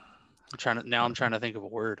I'm trying to think of a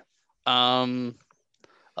word. Um,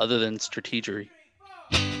 Other than strategery.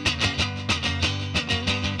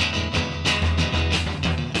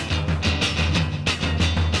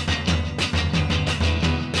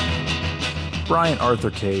 Brian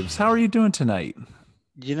Arthur Caves, how are you doing tonight?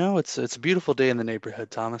 It's a beautiful day in the neighborhood,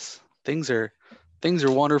 Thomas. Things are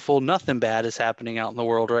wonderful. Nothing bad is happening out in the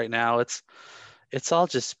world right now. It's all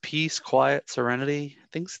just peace, quiet, serenity.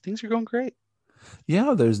 Things are going great.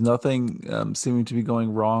 Yeah, there's nothing seeming to be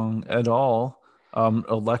going wrong at all.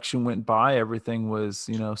 Election went by, everything was,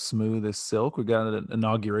 smooth as silk. We got an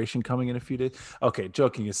inauguration coming in a few days. Okay,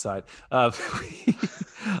 joking aside,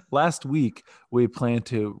 last week we planned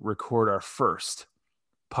to record our first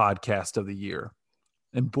podcast of the year,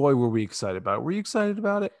 and boy, were we excited about it. Were you excited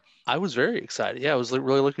about it? I was very excited. Yeah, I was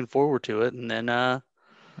really looking forward to it, and then I was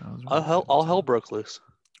really excited all too. hell broke loose.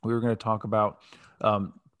 We were going to talk about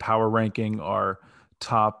power ranking our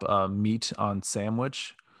top meat on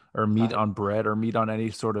sandwich or meat Uh, on bread or meat on any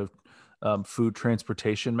sort of food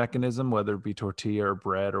transportation mechanism, whether it be tortilla or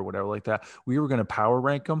bread or whatever like that. We were going to power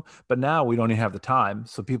rank them, but now we don't even have the time.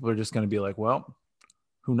 So people are just going to be like, well,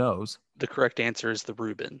 who knows? the correct answer is the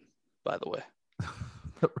Reuben, by the way.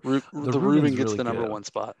 The The Reuben Reuben's gets really the number good. one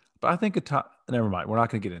spot. But I think never mind. We're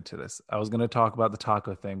not going to get into this. I was going to talk about the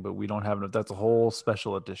taco thing, but we don't have enough. That's a whole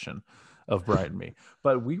special edition of Brian and me.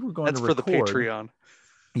 But we were going to That's for the record. Patreon.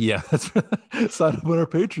 Yeah, that's sign up on our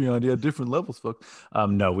Patreon. Yeah, different levels, folks.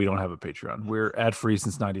 No, we don't have a Patreon. We're ad free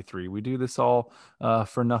since '93. We do this all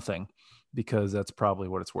for nothing because that's probably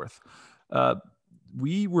what it's worth. Uh,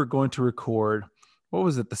 we were going to record. What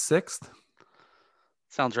was it? The 6th.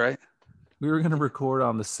 Sounds right. We were going to record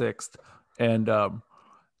on the 6th, and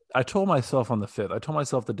I told myself on the 5th. I told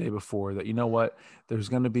myself the day before that what, there's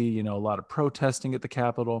going to be a lot of protesting at the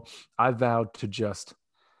Capitol. I vowed to just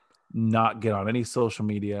not get on any social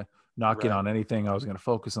media, not get Right. on anything. I was going to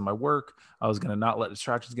focus on my work. I was going to not let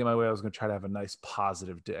distractions get in my way. I was going to try to have a nice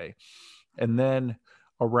positive day. And then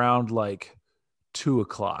around like 2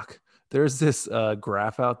 o'clock, there's this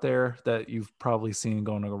graph out there that you've probably seen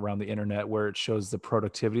going around the internet where it shows the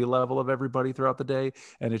productivity level of everybody throughout the day,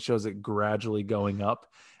 and it shows it gradually going up.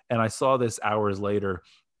 And I saw this hours later,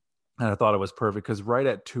 and I thought it was perfect because right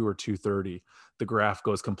at 2 or 2:30, the graph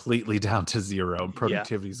goes completely down to zero and Yeah.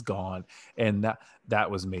 productivity's gone. And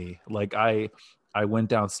that was me. Like I went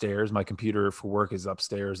downstairs. My computer for work is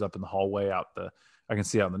upstairs, up in the hallway, I can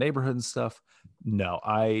see out in the neighborhood and stuff. No,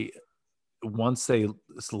 I once they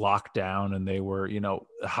locked down and they were,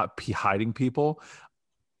 hiding people,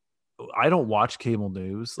 I don't watch cable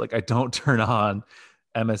news. Like I don't turn on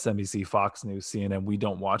MSNBC, Fox News, CNN. We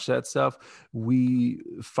don't watch that stuff. We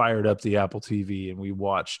fired up the Apple TV and we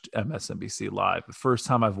watched MSNBC live. The first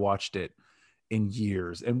time I've watched it in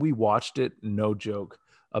years. And we watched it, no joke,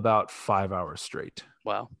 about 5 hours straight.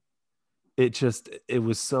 Wow. It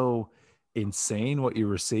was so insane what you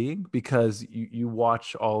were seeing because you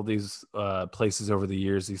watch all these places over the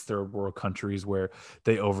years, these third world countries where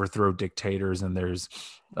they overthrow dictators and there's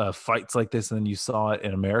fights like this, and then you saw it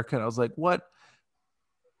in America and I was like, what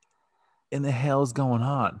in the hell is going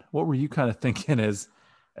on? What were you kind of thinking as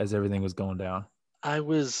everything was going down?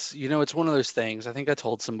 It's one of those things. I think I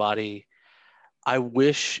told somebody I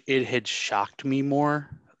wish it had shocked me more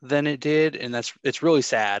than it did, and it's really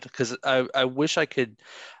sad because I wish I could.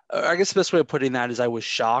 I guess the best way of putting that is I was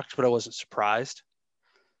shocked, but I wasn't surprised.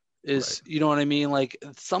 Right. You know what I mean? Like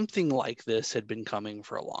something like this had been coming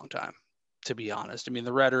for a long time, to be honest. I mean,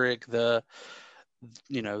 the rhetoric, the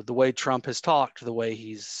way Trump has talked, the way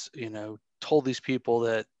he's, told these people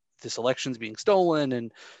that this election's being stolen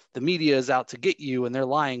and the media is out to get you and they're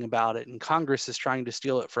lying about it and Congress is trying to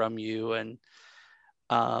steal it from you. And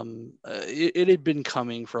it had been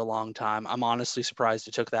coming for a long time. I'm honestly surprised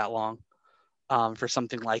it took that long for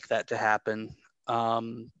something like that to happen.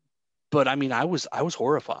 But I mean, I was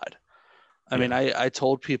horrified. I mean, Yeah. I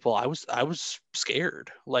told people I was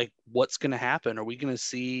scared. Like, what's going to happen? Are we going to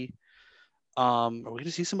see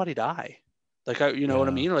somebody die? Like, you know what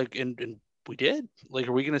I Yeah. mean? Like, and we did. Like,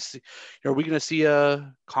 are we going to see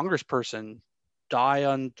a congressperson die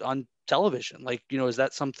on television? Like, is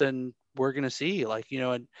that something we're going to see? Like,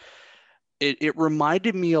 and it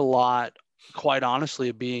reminded me a lot, quite honestly,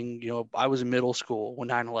 of being, I was in middle school when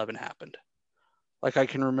 9/11 happened. Like, I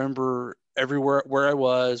can remember everywhere where I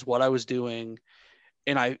was, what I was doing,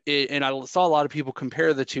 and I saw a lot of people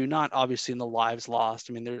compare the two, not obviously in the lives lost.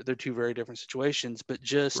 I mean, they're two very different situations, but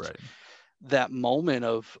just Right. that moment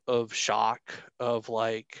of shock, of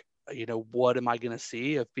like, what am I going to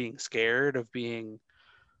see, of being scared, of being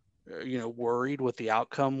worried what the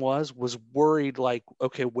outcome was worried, like,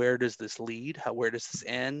 okay, where does this lead? Where does this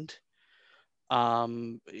end?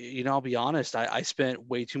 I'll be honest, I spent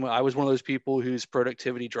way too much. I was one of those people whose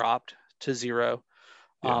productivity dropped to zero.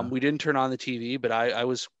 Yeah. We didn't turn on the TV, but I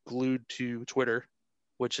was glued to Twitter,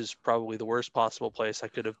 which is probably the worst possible place I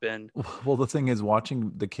could have been. Well, the thing is,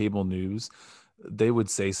 watching the cable news, they would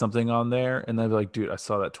say something on there, and they'd be like, "Dude, I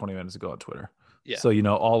saw that 20 minutes ago on Twitter." Yeah. So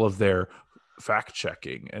all of their fact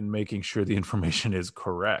checking and making sure the information is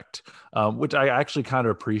correct, which I actually kind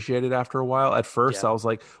of appreciated after a while. At first, Yeah. I was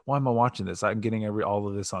like, "Why am I watching this? I'm getting all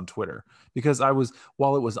of this on Twitter," because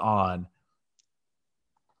while it was on,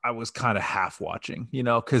 I was kind of half watching,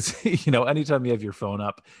 because anytime you have your phone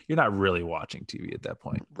up, you're not really watching TV at that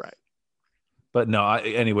point. Right. But no,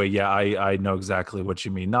 anyway, yeah, I know exactly what you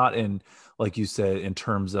mean. Not in, like you said, in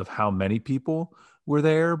terms of how many people were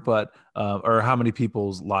there, but or how many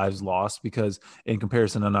people's lives lost, because in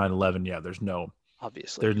comparison to 9/11, yeah,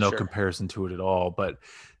 Obviously. there's no Sure. comparison to it at all. But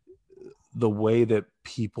the way that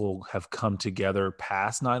people have come together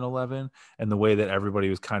past 9/11, and the way that everybody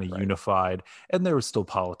was kind of Right. unified, and there was still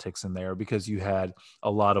politics in there, because you had a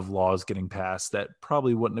lot of laws getting passed that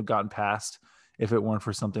probably wouldn't have gotten passed if it weren't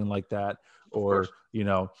for something like that. Of course.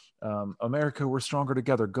 Or America, we're stronger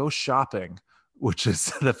together, go shopping, which is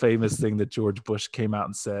the famous thing that George Bush came out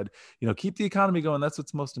and said, keep the economy going, that's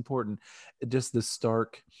what's most important. Just the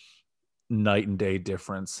stark night and day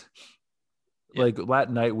difference. Yeah. Like that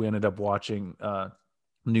night, we ended up watching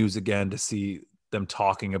news again to see them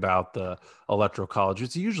talking about the electoral college.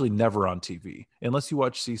 It's usually never on TV unless you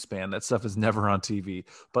watch C-SPAN. That stuff is never on TV.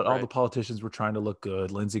 But all Right. the politicians were trying to look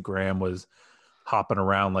good. Lindsey Graham was hopping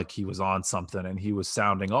around like he was on something, and he was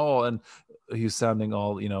sounding all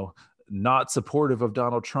not supportive of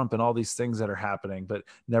Donald Trump and all these things that are happening, but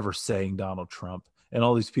never saying Donald Trump. And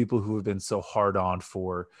all these people who have been so hard on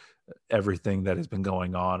for everything that has been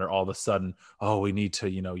going on, or all of a sudden, oh, we need to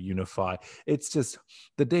unify. It's just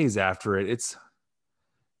the days after it,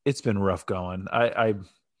 it's been rough going. I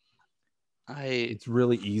It's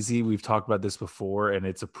really easy, we've talked about this before, and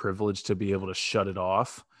it's a privilege to be able to shut it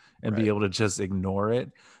off and be Right. able to just ignore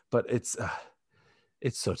it. But it's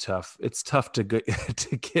so tough. It's tough to get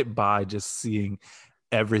to get by just seeing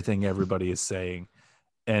everything everybody is saying,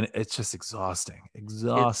 and it's just exhausting. it's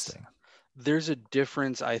Exhausting. There's a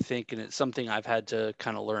difference, I think, and it's something I've had to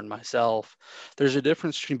kind of learn myself. There's a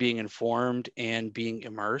difference between being informed and being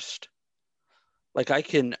immersed. Like I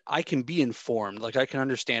can be informed, like I can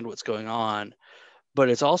understand what's going on, but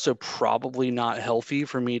it's also probably not healthy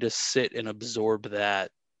for me to sit and absorb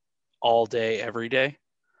that all day, every day.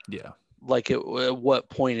 Yeah. Like at what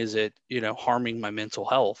point is it, harming my mental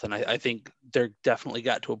health? And I think there definitely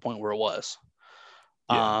got to a point where it was.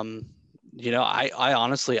 Yeah. Um, I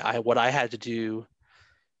honestly, what I had to do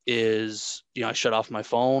is, I shut off my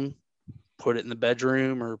phone, put it in the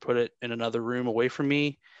bedroom or put it in another room away from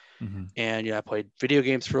me. Mm-hmm. And, I played video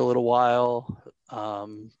games for a little while,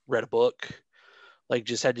 read a book, like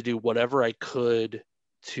just had to do whatever I could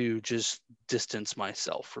to just distance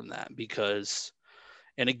myself from that because,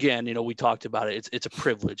 and again, we talked about it. It's a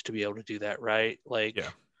privilege to be able to do that, right? Like,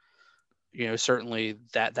 Yeah. certainly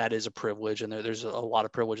that is a privilege, and there's a lot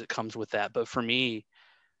of privilege that comes with that. But for me,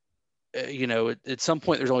 at some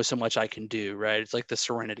point, there's only so much I can do, right? It's like the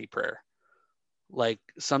serenity prayer. Like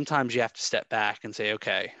sometimes you have to step back and say,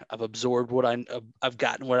 okay, I've absorbed I've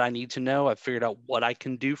gotten what I need to know. I've figured out what I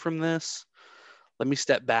can do from this. Let me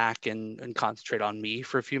step back and concentrate on me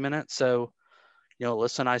for a few minutes. So,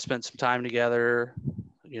 Alyssa and I spent some time together.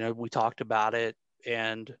 We talked about it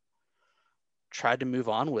and tried to move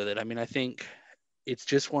on with it. I mean, I think it's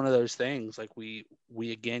just one of those things. Like we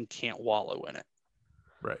again can't wallow in it.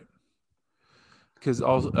 Right. Because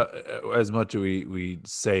also, as much as we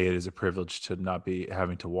say it is a privilege to not be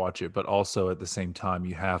having to watch it, but also at the same time,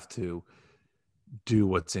 you have to do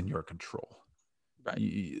what's in your control.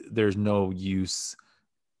 Right. There's no use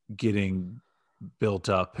getting built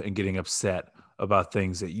up and getting upset about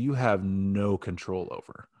things that you have no control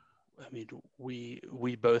over. I mean, we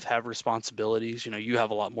both have responsibilities. You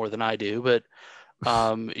have a lot more than I do, but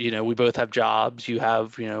we both have jobs. You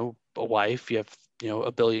have, a wife. You have,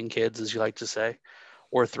 a billion kids, as you like to say,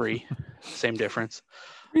 or three, same difference.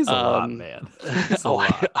 Three's a lot, man. Three's a Oh,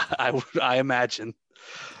 lot. I imagine.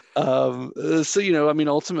 So I mean,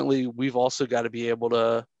 ultimately, we've also got to be able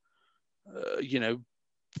to,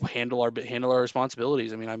 handle our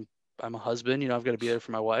responsibilities. I mean, I'm a husband. I've got to be there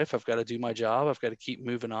for my wife. I've got to do my job. I've got to keep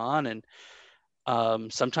moving on, and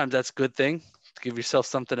sometimes that's a good thing to give yourself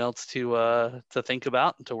something else to think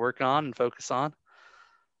about and to work on and focus on.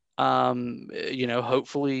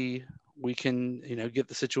 Hopefully we can, get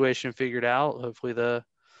the situation figured out. Hopefully the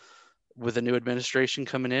with a new administration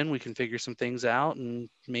coming in, we can figure some things out and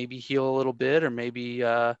maybe heal a little bit, or maybe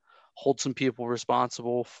hold some people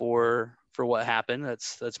responsible for what happened.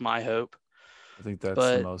 That's my hope. I think that's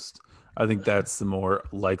the But most. I think that's the more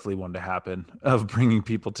likely one to happen of bringing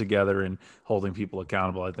people together and holding people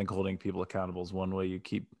accountable. I think holding people accountable is one way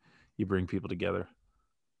you bring people together.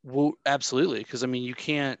 well, absolutely, because I mean, you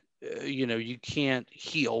can't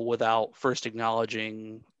heal without first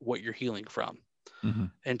acknowledging what you're healing from Hmm.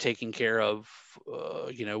 and taking care of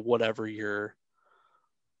whatever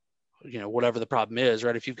whatever the problem is,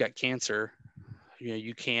 right? If you've got cancer,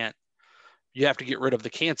 you can't you have to get rid of the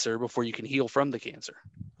cancer before you can heal from the cancer,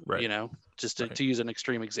 Right. just Right. to use an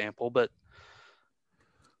extreme example. But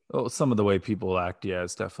Well, some of the way people act, yeah,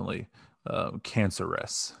 is definitely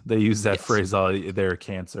cancerous. They use that yes. phrase, "Oh, they're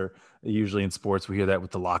cancer." Usually in sports, we hear that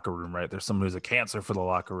with the locker room, right? There's someone who's a cancer for the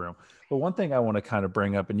locker room. But one thing I want to kind of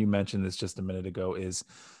bring up, and you mentioned this just a minute ago, is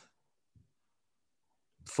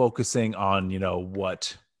focusing on,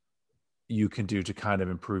 what you can do to kind of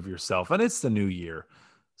improve yourself. And it's the new year.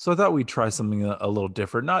 So I thought we'd try something a little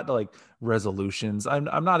different, not like resolutions. I'm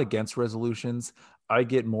not against resolutions. I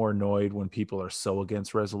get more annoyed when people are so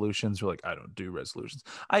against resolutions. We're like, I don't do resolutions.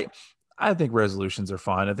 I think resolutions are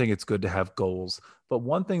fine. I think it's good to have goals. But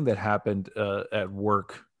one thing that happened at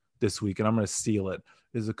work this week, and I'm going to steal it,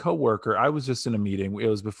 is a coworker. I was just in a meeting. It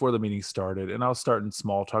was before the meeting started, and I was starting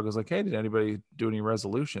small talk. I was like, "Hey, did anybody do any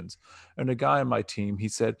resolutions?" And a guy on my team, he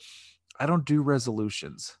said, I don't do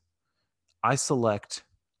resolutions. I select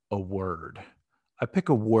a word. I pick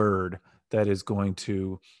a word that is going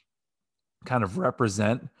to kind of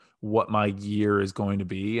represent what my year is going to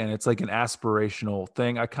be. And it's like an aspirational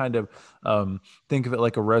thing. I kind of think of it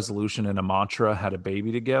like a resolution and a mantra had a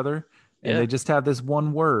baby together. And Yeah. they just have this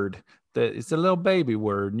one word that it's a little baby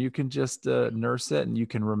word. And you can just nurse it and you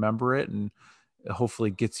can remember it. And it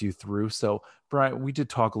hopefully gets you through. So, Brian, we did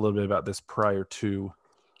talk a little bit about this prior to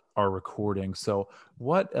our recording. So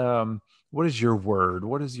what is your word?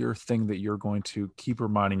 What is your thing that you're going to keep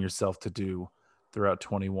reminding yourself to do throughout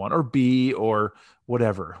 21 or be or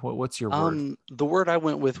whatever? What's your word? The word I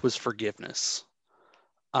went with was forgiveness.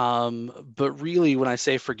 But really, when I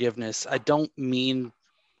say forgiveness, I don't mean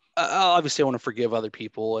obviously I want to forgive other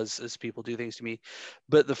people as people do things to me,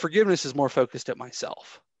 but the forgiveness is more focused at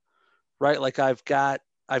myself, right? Like I've got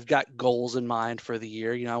goals in mind for the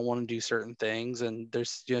year. I want to do certain things, and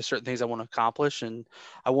there's certain things I want to accomplish, and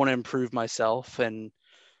I want to improve myself. And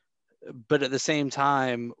but at the same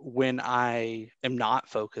time, when I am not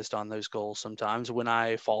focused on those goals, sometimes when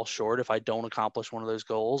I fall short, if I don't accomplish one of those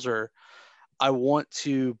goals, or I want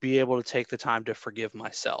to be able to take the time to forgive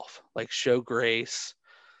myself, like show grace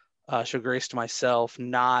to myself,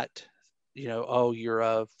 not, oh, you're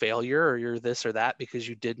a failure or you're this or that because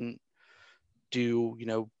you didn't do,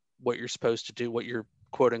 what you're supposed to do, what you're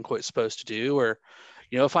quote unquote supposed to do. Or,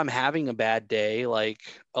 if I'm having a bad day,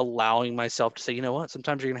 like allowing myself to say, you know what,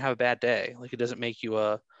 sometimes you're going to have a bad day. Like it doesn't make you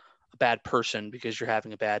a bad person because you're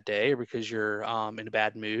having a bad day or because you're in a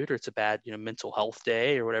bad mood or it's a bad, mental health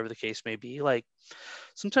day or whatever the case may be. Like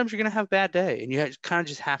sometimes you're going to have a bad day and you kind of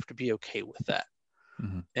just have to be okay with that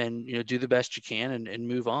Mhm. and do the best you can and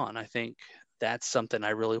move on. I think that's something I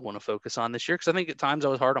really want to focus on this year because I think at times I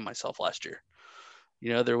was hard on myself last year.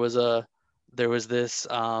 There was this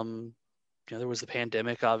there was the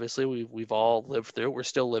pandemic. Obviously, we've all lived through it. We're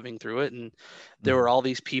still living through it, and there were Mhm. all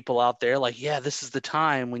these people out there like, yeah, this is the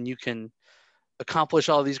time when you can accomplish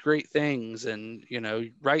all these great things and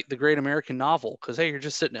write the great American novel because hey, you're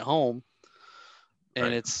just sitting at home and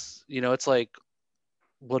Right. it's like,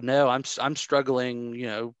 well, no, I'm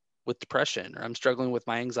struggling, with depression or I'm struggling with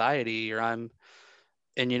my anxiety or and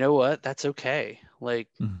you know what? That's okay. Like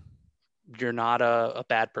Mhm. you're not a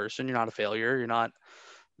bad person. You're not a failure. You're not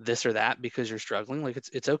this or that because you're struggling. Like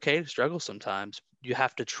it's okay to struggle sometimes. You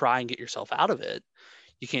have to try and get yourself out of it.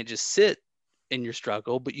 You can't just sit in your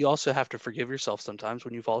struggle, but you also have to forgive yourself sometimes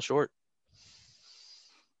when you fall short.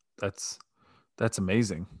 That's that's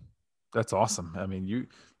amazing. That's awesome. I mean, you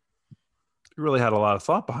really had a lot of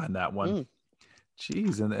thought behind that one. Mm.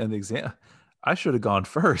 Jeez, and the exam I should have gone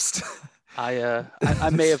first. I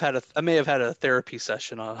may have had a therapy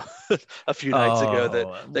session a few nights ago that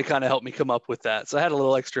Oh, kind of helped me come up with that. So I had a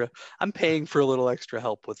little extra. I'm paying for a little extra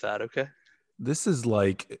help with that. Okay. this is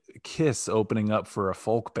like Kiss opening up for a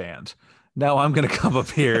folk band. Now I'm gonna come up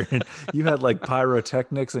here and you had like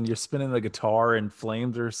pyrotechnics and you're spinning the guitar and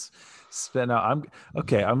flames are spin out. I'm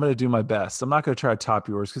okay. I'm gonna do my best. I'm not gonna try to top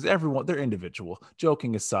yours because everyone they're individual.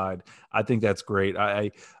 Joking aside, I think that's great.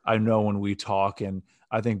 I know when we talk and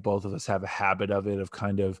I think both of us have a habit of it of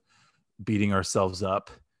kind of beating ourselves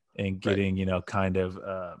up and Right. getting kind of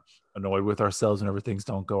annoyed with ourselves whenever things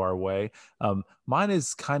don't go our way. Mine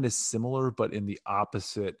is kind of similar, but in the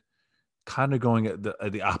opposite, kind of going at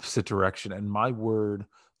the opposite direction. And my word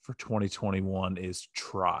for 2021 is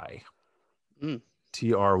try. Mm,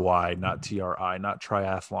 TRY, not TRI, not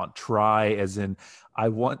triathlon. Try as in I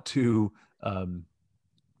want to um,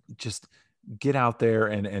 just get out there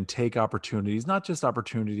and take opportunities, not just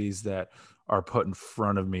opportunities that are put in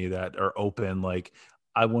front of me that are open. Like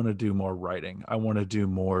I want to do more writing. I want to do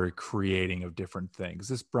more creating of different things.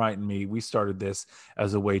 This Bryant and me, we started this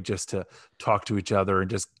as a way just to talk to each other and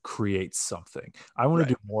just create something. I want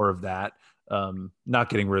to right. do more of that. Not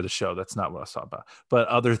getting rid of the show. That's not what I was talking about, but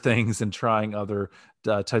other things and trying other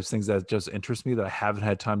types of things that just interest me that I haven't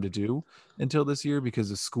had time to do until this year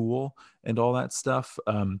because of school and all that stuff.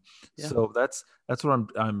 Yeah. So that's what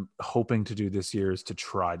I'm hoping to do this year is to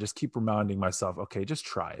try. Just keep reminding myself, okay, just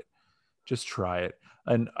try it. Just try it.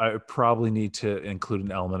 And I probably need to include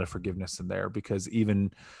an element of forgiveness in there because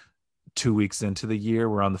even 2 weeks into the year,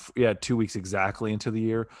 we're on the 2 weeks exactly into the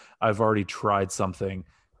year, I've already tried something,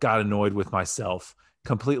 got annoyed with myself,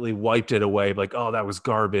 completely wiped it away, like, oh, that was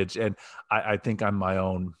garbage. And I think I'm my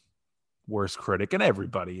own worst critic, and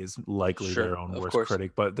everybody is likely Sure. their own Of worst course.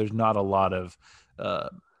 critic, but there's not a lot of uh,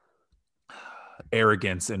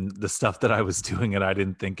 arrogance in the stuff that I was doing, and I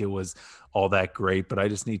didn't think it was all that great. But I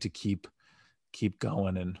just need to keep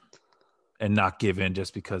going and not give in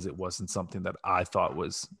just because it wasn't something that I thought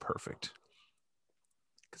was perfect.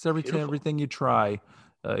 Because Beautiful. everything you try,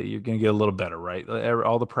 you're gonna get a little better, right?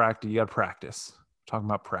 All the practice, you got to practice. Talking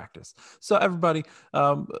about practice. So everybody,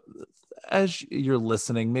 um, as you're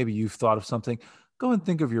listening, maybe you've thought of something. Go and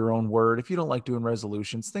think of your own word. If you don't like doing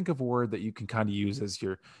resolutions, think of a word that you can kind of use as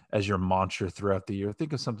your mantra throughout the year.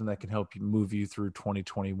 Think of something that can help you move you through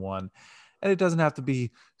 2021. And it doesn't have to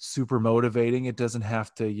be super motivating. It doesn't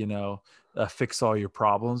have to, fix all your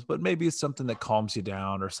problems, but maybe it's something that calms you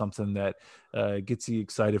down or something that gets you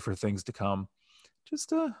excited for things to come.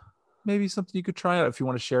 Just maybe something you could try out if you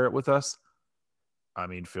want to share it with us. I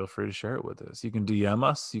mean, feel free to share it with us. You can DM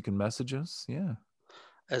us, you can message us. Yeah.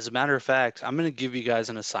 As a matter of fact, I'm going to give you guys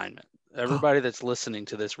an assignment. Everybody that's listening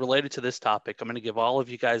to this related to this topic, I'm going to give all of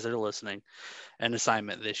you guys that are listening an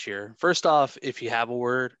assignment this year. First off, if you have a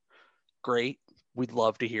word, great. We'd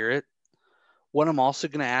love to hear it. What I'm also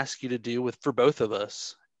going to ask you to do with for both of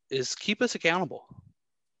us is keep us accountable.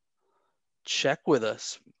 Check with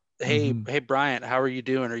us. Hey, Mm-hmm. hey, Bryant, how are you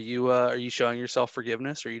doing? Are you showing yourself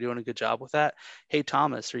forgiveness? Are you doing a good job with that? Hey,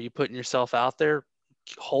 Thomas, are you putting yourself out there?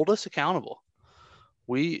 Hold us accountable.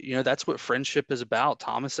 That's what friendship is about.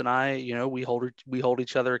 Thomas and I, we hold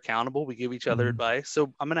each other accountable. We give each other Mm-hmm. advice.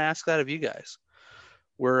 So I'm going to ask that of you guys.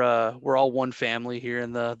 We're all one family here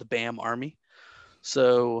in the BAM Army.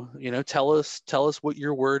 So, tell us what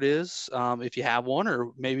your word is, if you have one,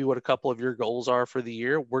 or maybe what a couple of your goals are for the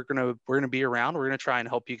year. We're gonna be around. We're gonna try and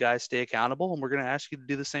help you guys stay accountable, and we're gonna ask you to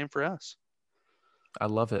do the same for us. I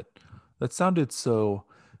love it. That sounded so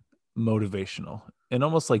motivational and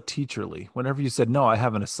almost like teacherly. Whenever you said, no, I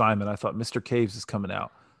have an assignment, I thought Mr. Caves is coming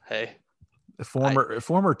out. Hey, I A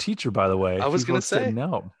former teacher, by the way, I if was you gonna folks didn't say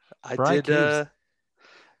know. I Brian Caves.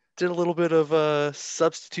 did a little bit of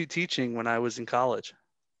substitute teaching when I was in college.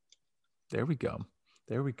 There we go.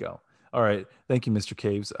 There we go. All right. Thank you, Mr.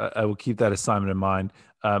 Caves. I will keep that assignment in mind.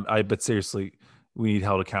 But seriously, we need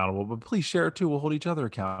held accountable. But please share it too. We'll hold each other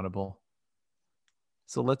accountable.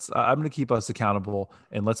 So I'm going to keep us accountable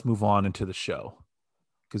and let's move on into the show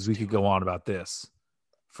because Let's we do could it. go on about this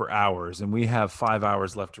for hours and we have 5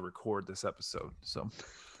 hours left to record this episode. So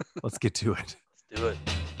let's get to it. Let's do it.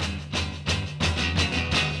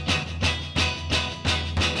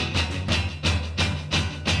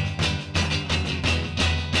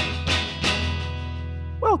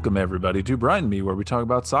 Welcome, everybody, to Brian and Me, where we talk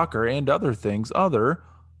about soccer and other things, other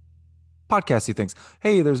podcasty things.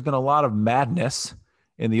 Hey, there's been a lot of madness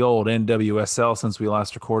in the old NWSL since we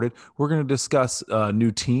last recorded. We're going to discuss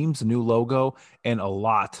new teams, a new logo, and a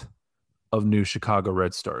lot of new Chicago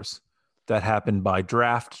Red Stars that happened by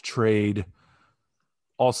draft, trade,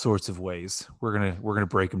 all sorts of ways. We're gonna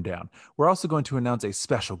break them down. We're also going to announce a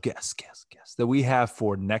special guest that we have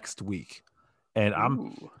for next week, and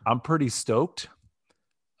Ooh. I'm pretty stoked.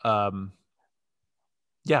 Um,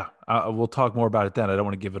 yeah, we'll talk more about it then. I don't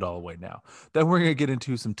want to give it all away now. Then we're going to get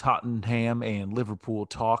into some Tottenham and Liverpool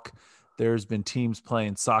talk. There's been teams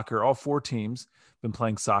playing soccer. All four teams been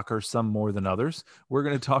playing soccer, some more than others. We're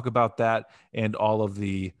going to talk about that and all of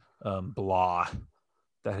the blah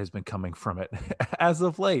that has been coming from it as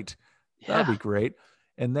of late. That'll Yeah. be great.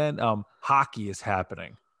 And then hockey is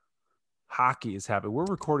happening. Hockey is happening. We're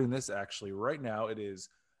recording this actually right now. It is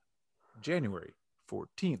January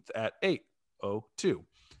 14th at 8:02.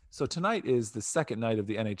 So tonight is the second night of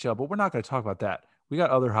the NHL, but we're not going to talk about that. We got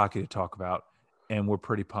other hockey to talk about, and we're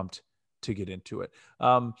pretty pumped to get into it.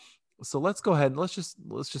 So let's go ahead and let's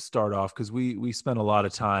just start off, because we spent a lot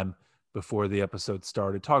of time before the episode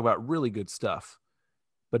started talking about really good stuff.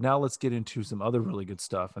 But now let's get into some other really good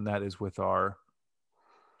stuff, and that is with our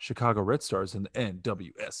Chicago Red Stars in the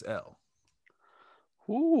NWSL.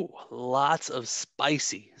 Ooh, lots of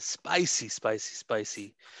spicy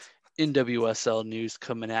NWSL news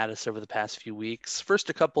coming at us over the past few weeks. First,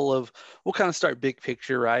 we'll kind of start big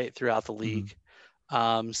picture, right, throughout the league.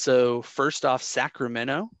 So first off,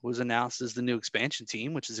 Sacramento was announced as the new expansion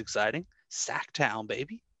team, which is exciting. Sacktown,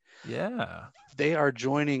 baby. Yeah. They are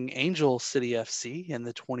joining Angel City FC in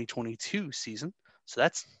the 2022 season. So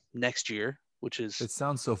that's next year, which is... It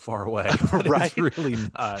sounds so far away, right? It's really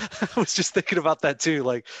not. I was just thinking about that too.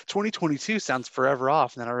 Like 2022 sounds forever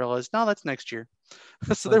off. And then I realized, no, that's next year.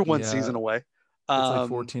 So they're one season away. It's like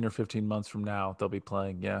 14 or 15 months from now they'll be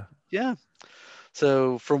playing. Yeah. Yeah.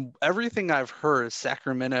 So from everything I've heard,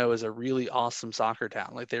 Sacramento is a really awesome soccer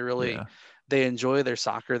town. Like they enjoy their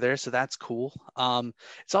soccer there. So that's cool.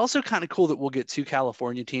 It's also kind of cool that we'll get two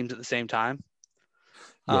California teams at the same time.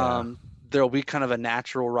 Yeah. There'll be kind of a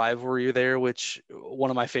natural rivalry there, which one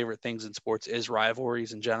of my favorite things in sports is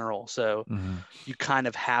rivalries in general. So you kind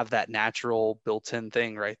of have that natural built-in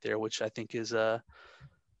thing right there, which I think is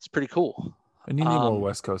it's pretty cool. And you need more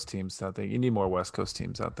West Coast teams out there.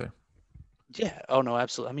 Yeah. Oh no,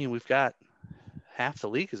 absolutely. I mean, we've got half the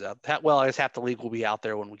league is out. Well, I guess half the league will be out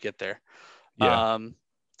there when we get there. Yeah.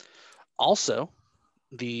 Also,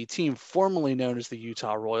 the team formerly known as the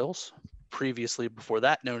Utah Royals, previously before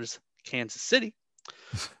that known as Kansas City,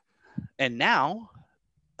 and now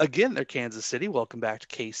again they're Kansas City. Welcome back to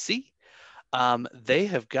KC. They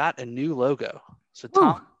have got a new logo. So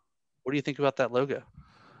Tom, what do you think about that logo?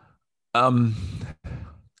 I'll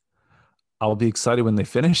be excited when they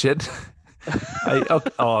finish it.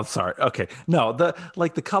 I'm sorry. Okay. No,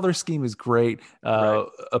 the color scheme is great. Right.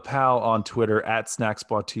 A pal on Twitter at Snacks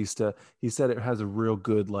Bautista, he said it has a real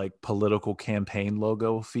good like political campaign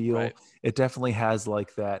logo feel. Right. It definitely has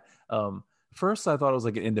like that. First I thought it was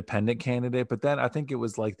like an independent candidate, but then I think it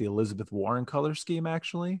was like the Elizabeth Warren color scheme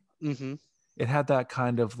actually. It had that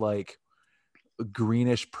kind of like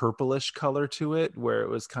greenish purplish color to it where it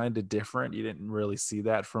was kind of different. You didn't really see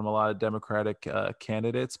that from a lot of Democratic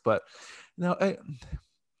candidates, but no,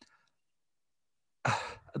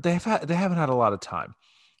 they haven't had a lot of time.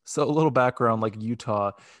 So a little background, like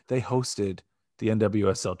Utah, they hosted the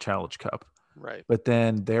NWSL Challenge Cup, right? But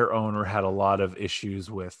then their owner had a lot of issues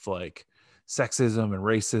with like sexism and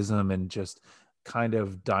racism and just kind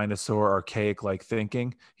of dinosaur archaic like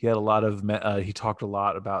thinking. He had a lot of he talked a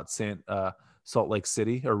lot about Salt Lake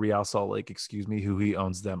City, or Real Salt Lake, excuse me, who he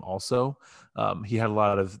owns them also. He had a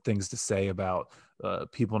lot of things to say about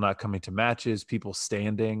people not coming to matches, people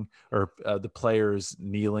standing, or the players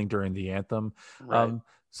kneeling during the anthem. Right.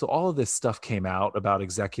 So all of this stuff came out about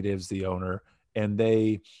executives, the owner, and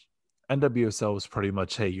NWSL was pretty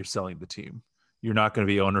much, hey, you're selling the team. You're not going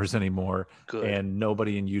to be owners anymore. Good. And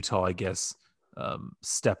nobody in Utah, I guess,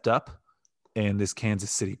 stepped up, and this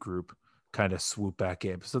Kansas City group kind of swooped back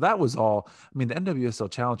in. So that was all. I mean, the NWSL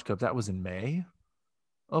Challenge Cup, that was in May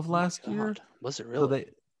of last year. Was it really?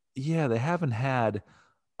 So they haven't had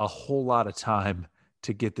a whole lot of time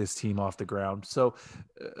to get this team off the ground. So,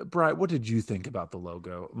 Brian, what did you think about the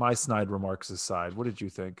logo? My snide remarks aside, what did you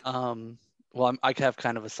think? Well, I have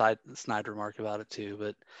kind of a snide remark about it too,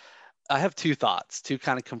 but I have two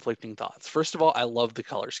kind of conflicting thoughts. First of all, I love the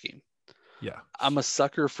color scheme. Yeah. I'm a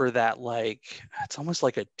sucker for that. Like, it's almost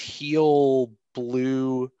like a teal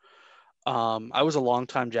blue. I was a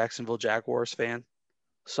longtime Jacksonville Jaguars fan,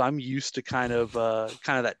 so I'm used to kind of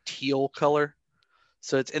that teal color.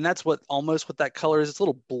 So that's what that color is. It's a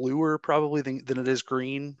little bluer probably than it is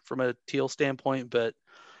green from a teal standpoint, but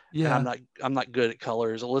yeah, I'm not good at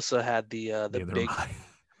colors. Alyssa had the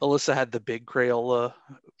big Crayola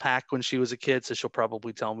pack when she was a kid, so she'll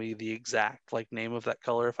probably tell me the exact like name of that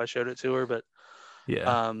color if I showed it to her. But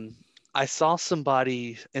yeah, I saw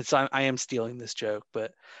somebody, and so I am stealing this joke,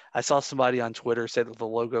 but I saw somebody on Twitter say that the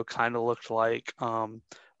logo kind of looked like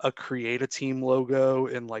a Create a Team logo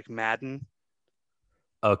in like Madden.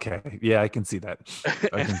 Okay. Yeah, I can see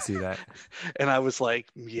that. And I was like,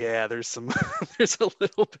 yeah, there's a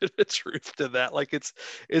little bit of truth to that. Like it's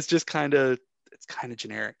just kind of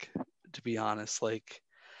generic, to be honest. Like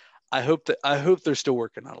I hope they're still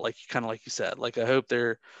working on it. Like you said, like I hope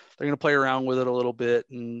they're going to play around with it a little bit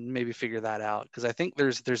and maybe figure that out. Cause I think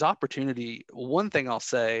there's opportunity. One thing I'll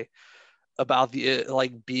say, about the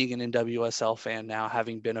like being an NWSL fan now,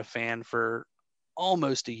 having been a fan for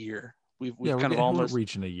almost a year. We've Yeah, kind of we're almost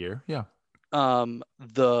reaching a year. Yeah.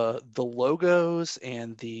 the logos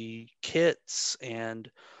and the kits and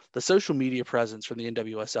the social media presence from the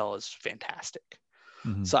NWSL is fantastic.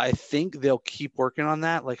 Mm-hmm. So I think they'll keep working on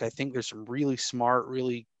that. Like I think there's some really smart,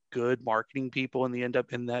 really good marketing people in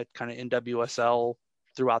that kind of NWSL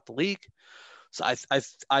throughout the league. So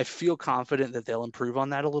I feel confident that they'll improve on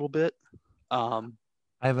that a little bit. I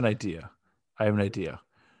have an idea.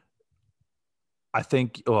 I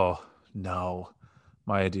think. Oh no,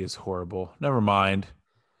 my idea is horrible. Never mind.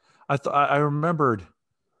 I remembered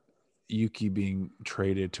Yuki being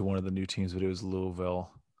traded to one of the new teams, but it was Louisville.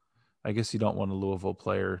 I guess you don't want a Louisville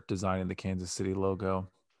player designing the Kansas City logo.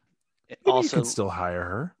 Maybe you could Also, still hire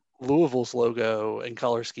her. Louisville's logo and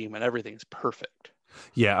color scheme and everything's perfect.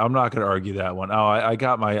 Yeah, I'm not going to argue that one. Oh, I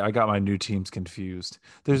got my new teams confused.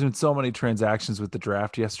 There's been so many transactions with the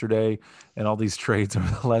draft yesterday, and all these trades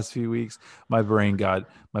over the last few weeks. My brain got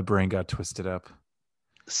twisted up.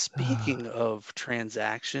 Speaking of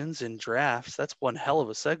transactions and drafts, that's one hell of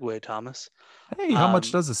a segue, Thomas. Hey, how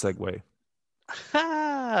much does a segue?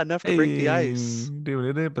 Enough to break the Hey, ice.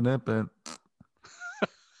 doing it.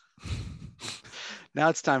 Now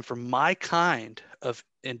it's time for my kind of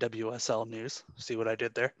NWSL news. See what I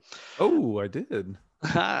did there? Oh, I did.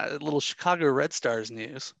 A little Chicago Red Stars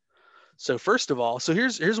news. So first of all,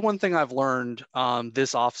 here's one thing I've learned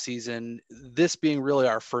this off season. This being really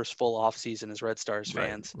our first full off season as Red Stars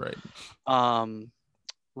fans. Right.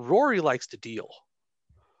 Rory likes to deal.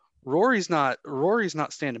 Rory's not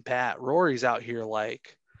standing pat. Rory's out here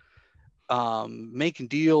like making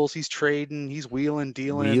deals. He's trading. He's wheeling,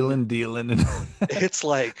 dealing. Dealing. It's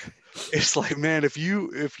like man, if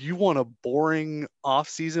you want a boring off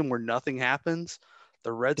season where nothing happens,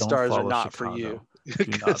 the Red Don't Stars are follow not Chicago. for you.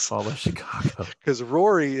 Do not follow Chicago. Because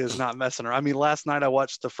Rory is not messing around. I mean, last night I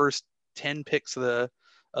watched the first 10 picks of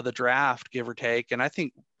the draft, give or take, and I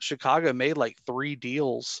think Chicago made like 3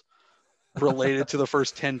 deals related to the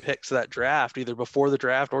first 10 picks of that draft, either before the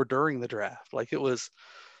draft or during the draft. Like it was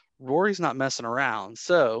Rory's not messing around.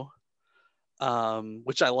 So,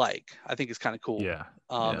 which I like. I think is kind of cool. Yeah.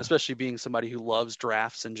 Especially being somebody who loves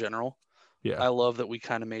drafts in general. Yeah. I love that we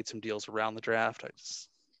kind of made some deals around the draft.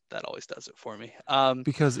 That always does it for me.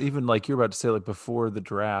 Because even like you're about to say, like before the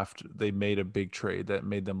draft, they made a big trade that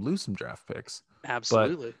made them lose some draft picks.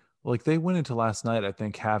 Absolutely. But like they went into last night, I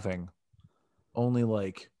think having only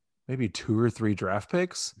like maybe 2 or 3 draft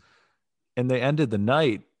picks, and they ended the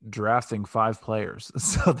night drafting 5 players.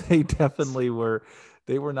 So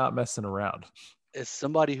they were not messing around. As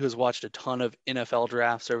somebody who has watched a ton of NFL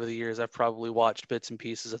drafts over the years, I've probably watched bits and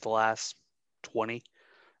pieces of the last 20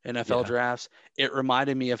 NFL drafts. It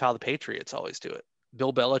reminded me of how the Patriots always do it.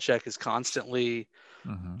 Bill Belichick is constantly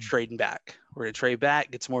trading back. We're going to trade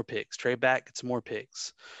back, get some more picks, trade back, get some more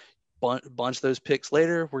picks. Bunch those picks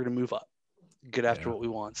later, we're going to move up, get after what we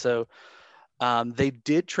want. So they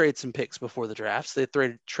did trade some picks before the drafts. They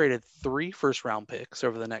traded 3 first-round picks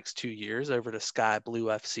over the next 2 years over to Sky Blue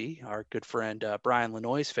FC, our good friend Brian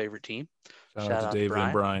Lanoy's favorite team. Shout out to David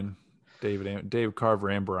and Brian. David Carver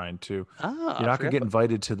and Brian too. You're not gonna get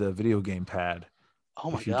invited to the video game pad.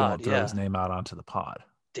 Oh my if you God, don't throw his name out onto the pod.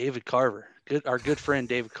 David Carver, our good friend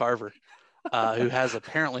David Carver, who has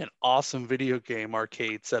apparently an awesome video game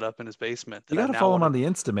arcade set up in his basement. You gotta follow him on the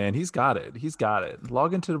Insta, man. He's got it.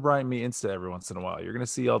 Log into the Brian Me Insta every once in a while. You're gonna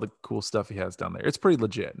see all the cool stuff he has down there. It's pretty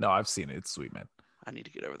legit. No, I've seen it. It's sweet, man. I need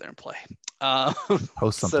to get over there and play.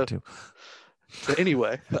 Post something too. So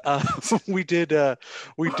anyway, we did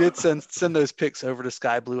send those picks over to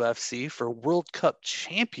Sky Blue FC for World Cup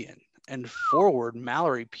champion and forward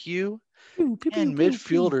Mallory Pugh and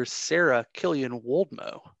midfielder Sarah Killian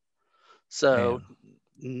Woldmo. So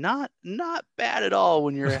not bad at all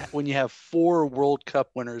when you have 4 World Cup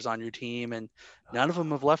winners on your team, and none of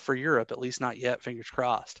them have left for Europe, at least not yet. Fingers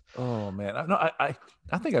crossed. Oh man, I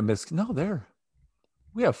think I missed. No,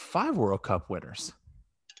 we have 5 World Cup winners.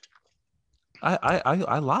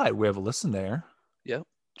 I lied. We have a listen there. Yep.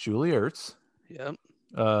 Julie Ertz. Yep.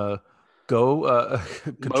 Gautreau.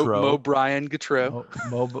 Brian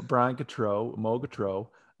Gautreau. Brian Gautreau. Mo Gautreau.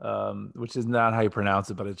 Which is not how you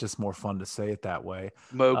pronounce it, but it's just more fun to say it that way.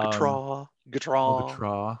 Mo Gautreau.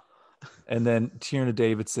 Gautreau. And then Tierna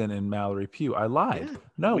Davidson and Mallory Pugh. I lied. Yeah,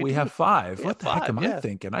 no, we have 5. What the heck am I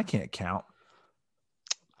thinking? I can't count.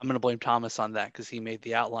 I'm going to blame Thomas on that because he made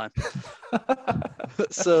the outline.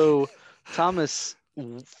 So, Thomas,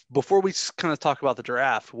 before we kind of talk about the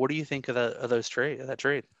draft, what do you think of that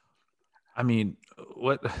trade? I mean,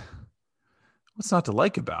 what's what's not to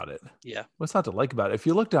like about it? Yeah. What's not to like about it? If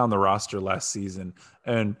you look down the roster last season,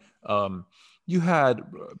 and you had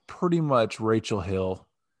pretty much Rachel Hill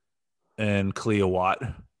and Cleo Watt.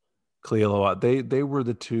 They were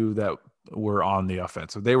the two that were on the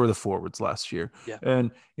offensive. They were the forwards last year. Yeah. And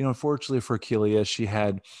unfortunately for Kelia, she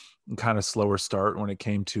had kind of slower start when it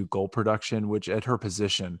came to goal production, which at her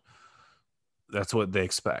position, that's what they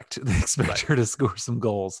expect. They expect Right. her to score some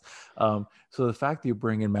goals. So the fact that you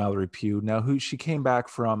bring in Mallory Pugh now, who she came back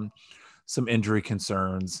from some injury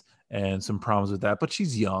concerns and some problems with that, but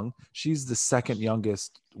she's young. She's the second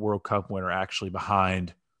youngest World Cup winner, actually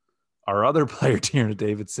behind our other player, Tierna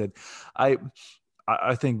Davidson. I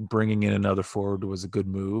think bringing in another forward was a good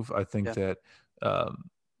move. I think Yeah. that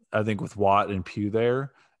I think with Watt and Pugh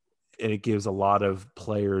there, it gives a lot of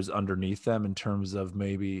players underneath them in terms of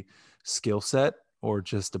maybe skill set or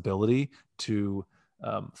just ability to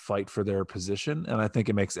fight for their position. And I think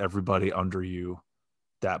it makes everybody under you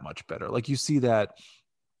that much better. Like you see that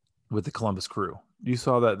with the Columbus Crew. You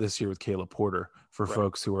saw that this year with Caleb Porter for Right.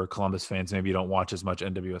 folks who are Columbus fans. Maybe you don't watch as much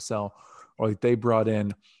NWSL, or like they brought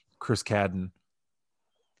in Chris Cadden,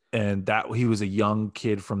 and that he was a young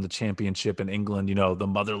kid from the championship in England, the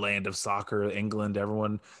motherland of soccer, England.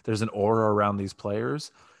 Everyone, there's an aura around these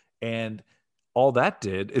players, and all that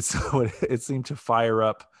did is it seemed to fire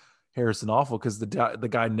up Harrison Awful, because the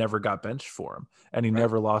guy never got benched for him, and he Right.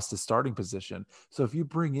 never lost his starting position. So if you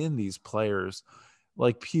bring in these players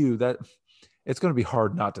like Pugh, that it's going to be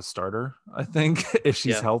hard not to start her, I think, if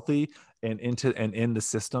she's Yeah. healthy and in the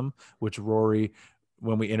system, which Rory,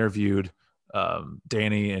 when we interviewed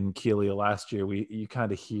Danny and Keelia last year, you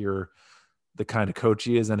kind of hear the kind of coach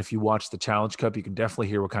he is. And if you watch the Challenge Cup, you can definitely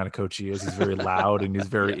hear what kind of coach he is. He's very loud and he's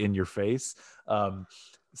very Yeah. in your face.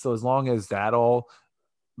 So as long as that all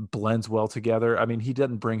blends well together, I mean, he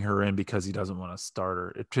doesn't bring her in because he doesn't want to start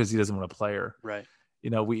her, because he doesn't want to play her. Right.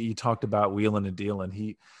 You talked about wheeling and dealing.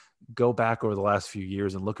 He go back over the last few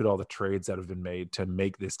years and look at all the trades that have been made to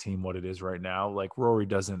make this team what it is right now. Like Rory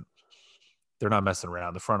they're not messing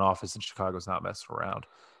around. The front office in Chicago is not messing around.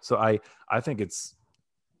 So I think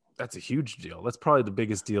that's a huge deal. That's probably the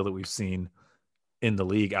biggest deal that we've seen in the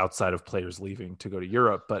league outside of players leaving to go to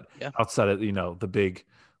Europe, but Yeah. outside of, the big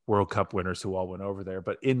World Cup winners who all went over there.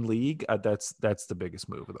 But in league, that's the biggest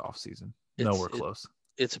move of the offseason. It's Nowhere it, close.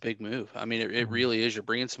 it's a big move. I mean, it Mhm. really is. You're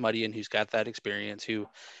bringing somebody in who's got that experience, who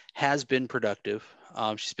has been productive.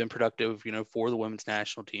 She's been productive, for the women's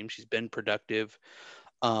national team. She's been productive,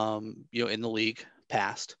 in the league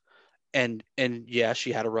past. And yeah,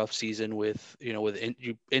 she had a rough season with,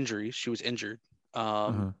 injuries. She was injured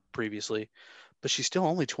Mhm. previously, but she's still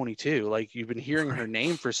only 22. Like, you've been hearing her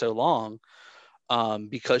name for so long,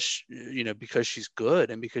 because she's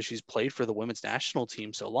good and because she's played for the women's national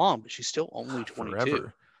team so long, but she's still only 22.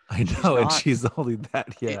 Forever. I She's know, and not. she's only that.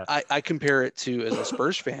 Yeah. I compare it to, as a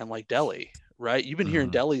Spurs fan, like Delhi, right? You've been hearing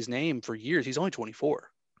Mhm. Delhi's name for years. He's only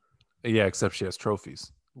 24. Yeah, except she has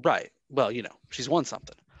trophies. Right. Well, she's won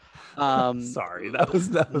something. Um, Sorry, that was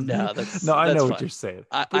me. no, No, I that's know what fine. you're saying.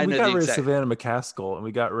 But I we know the got rid of exact. Savannah McCaskill, and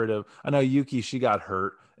we got rid of. I know Yuki. She got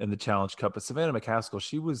hurt in the Challenge Cup, but Savannah McCaskill,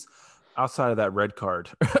 she was outside of that red card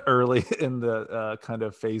early in the kind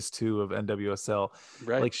of phase 2 of NWSL.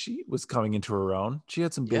 Right. Like she was coming into her own. She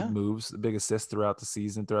had some big Yeah. moves, big assists throughout the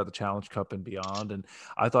season, throughout the Challenge Cup and beyond. And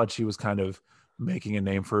I thought she was kind of making a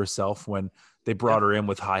name for herself when they Yeah. brought her in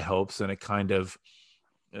with high hopes, and it kind of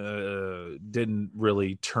didn't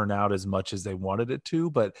really turn out as much as they wanted it to.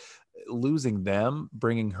 But losing them,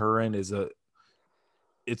 bringing her in is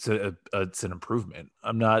it's an improvement.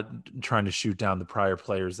 I'm not trying to shoot down the prior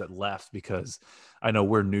players that left, because I know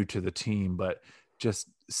we're new to the team, but just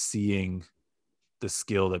seeing the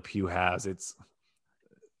skill that Pugh has,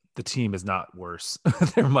 the team is not worse.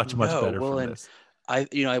 They're much No. better Well, from and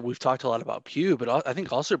this. we've talked a lot about Pew, but I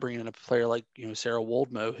think also bringing in a player like, Sarah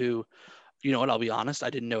Woldmo, who, and I'll be honest, I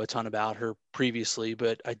didn't know a ton about her previously,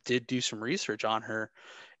 but I did do some research on her,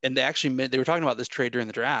 and they were talking about this trade during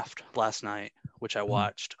the draft last night, which I Mhm.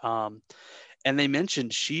 watched. And they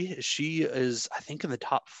mentioned she is, I think, in the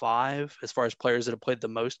top 5 as far as players that have played the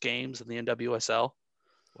most games in the NWSL.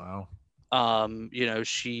 Wow,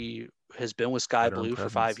 She has been with Sky quite her Blue for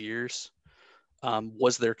 5 presence. years.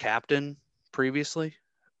 Was their captain previously.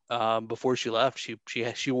 Before she left,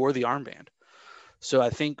 she wore the armband. So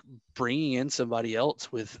I think bringing in somebody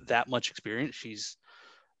else with that much experience,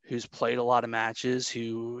 who's played a lot of matches,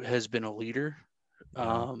 who has been a leader,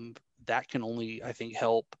 Yeah. that can only, I think,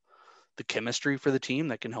 help the chemistry for the team.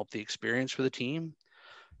 That can help the experience for the team.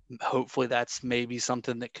 Hopefully, that's maybe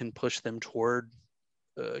something that can push them toward,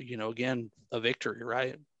 again, a victory,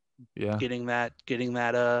 right? Yeah. Getting that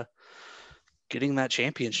getting that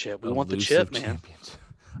championship. We want the Elusive chip, man. championship.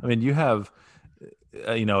 I mean, you have,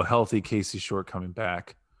 healthy Casey Short coming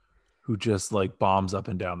back, who just like bombs up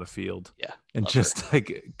and down the field Yeah, and love her. just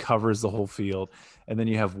like covers the whole field. And then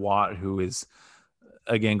you have Watt, who is,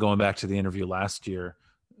 again, going back to the interview last year,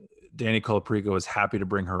 Danny Colaprico is happy to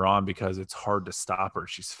bring her on because it's hard to stop her.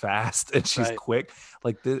 She's fast and she's Right. quick.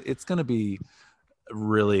 Like it's going to be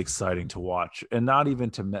really exciting to watch, and not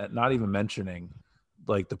even mentioning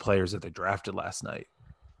like the players that they drafted last night.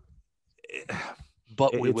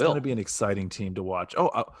 But we It's going to will. be an exciting team to watch.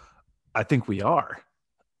 I think we are.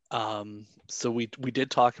 So we did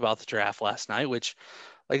talk about the draft last night, which,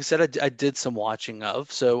 like I said, I did some watching of.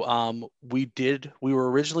 So we were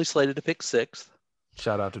originally slated to pick sixth.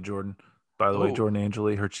 Shout out to Jordan. By the way, Oh, Jordan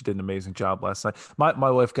Angeli, heard she did an amazing job last night. My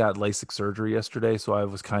wife got LASIK surgery yesterday, so I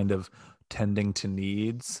was kind of tending to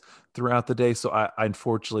needs throughout the day. So I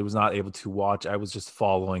unfortunately was not able to watch. I was just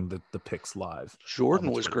following the picks live on Jordan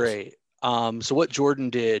the was Twitters. great. So what Jordan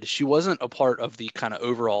did, she wasn't a part of the kind of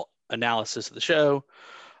overall analysis of the show,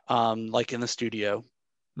 like in the studio.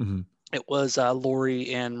 Mm-hmm. It was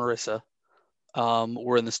Lori and Marissa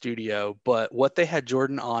were in the studio, but what they had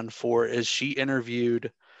Jordan on for is she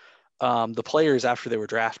interviewed the players after they were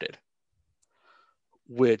drafted,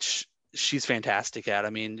 which she's fantastic at. I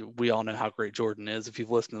mean, we all know how great Jordan is. If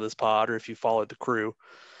you've listened to this pod or if you followed the crew,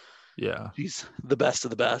 Yeah. she's the best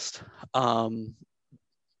of the best.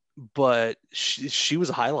 But she was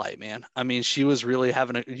a highlight, man. I mean, she was really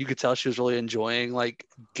you could tell she was really enjoying like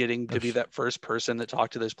getting to be that first person that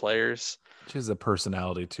talked to those players. She has a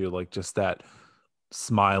personality too, like just that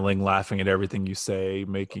smiling, laughing at everything you say,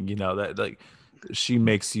 making, that like she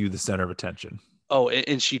makes you the center of attention. Oh,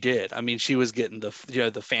 and she did. I mean, she was getting the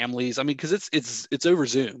families. I mean, because it's over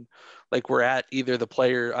Zoom. Like we're at either the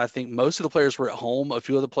player. I think most of the players were at home. A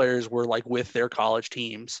few of the players were like with their college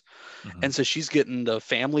teams, Mm-hmm. and so she's getting the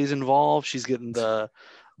families involved. She's getting the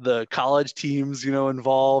college teams,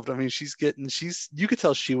 involved. I mean, you could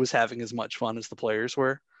tell she was having as much fun as the players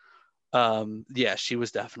were. Yeah, she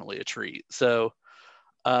was definitely a treat. So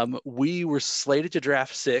we were slated to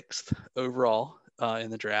draft sixth overall in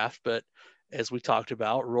the draft, but as we talked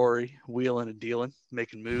about, Rory wheeling and dealing,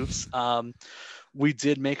 making moves. We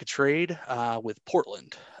did make a trade with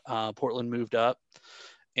Portland. Portland moved up,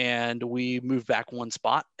 and we moved back one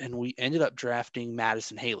spot, and we ended up drafting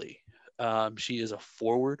Madison Haley. She is a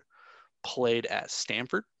forward, played at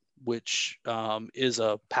Stanford, which is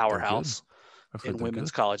a powerhouse in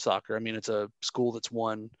women's college soccer. I mean, it's a school that's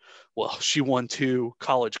she won 2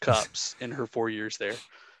 college cups in her 4 years there,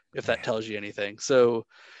 if that tells you anything. So,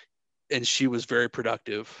 and she was very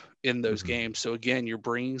productive in those games. So again, you're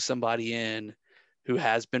bringing somebody in who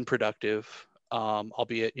has been productive,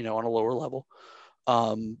 albeit, on a lower level,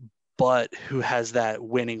 but who has that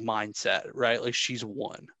winning mindset, right? Like she's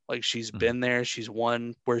won, like she's been there, she's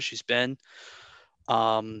won where she's been.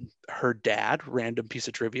 Her dad, random piece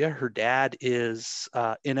of trivia, her dad is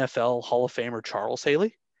NFL Hall of Famer Charles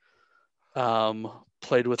Haley.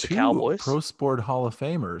 Played with the Cowboys. Pro Sport Hall of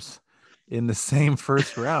Famers in the same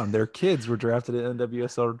first round. Their kids were drafted in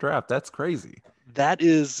NWSL draft. That's crazy.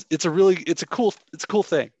 It's a cool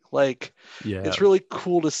thing. Like, yeah, it's really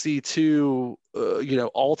cool to see two,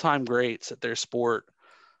 all-time greats at their sport,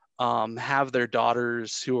 have their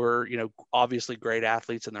daughters who are, obviously great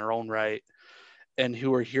athletes in their own right, and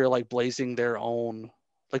who are here like blazing their own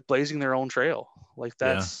trail. Like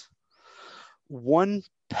that's one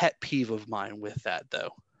pet peeve of mine with that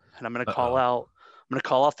though. And I'm going to call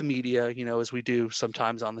out the media, as we do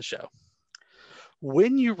sometimes on the show.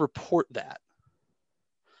 When you report that,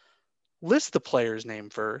 list the player's name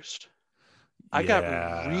first. I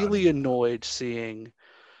got really annoyed seeing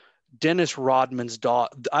Dennis Rodman's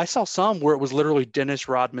daughter. I saw some where it was literally Dennis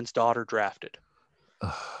Rodman's daughter drafted.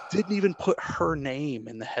 Didn't even put her name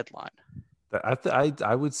in the headline.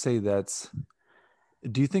 I would say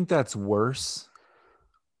do you think that's worse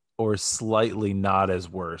or slightly not as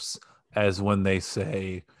worse as when they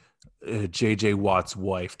say JJ Watt's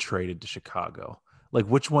wife traded to Chicago? Like,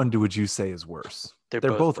 which one would you say is worse? They're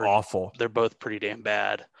both awful. They're both pretty damn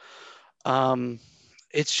bad.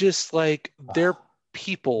 It's just like they're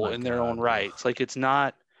people in their own rights. Like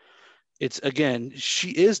again, she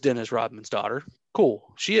is Dennis Rodman's daughter.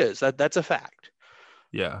 Cool. She is. That's a fact.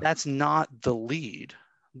 Yeah. That's not the lead.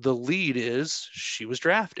 The lead is she was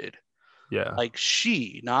drafted. Yeah. Like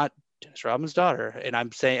she, not Dennis Rodman's daughter. And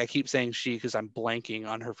I keep saying she because I'm blanking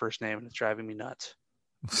on her first name and it's driving me nuts.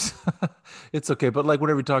 It's okay. But like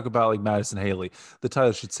whenever we talk about like Madison Haley, the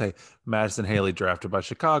title should say Madison Haley drafted by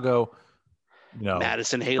Chicago.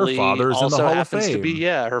 Madison Haley her father's also in the Hall happens of Fame. to be,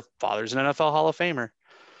 her father's an NFL Hall of Famer.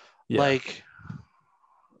 Yeah. Like,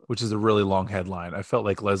 which is a really long headline. I felt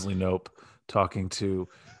like Leslie Knope talking to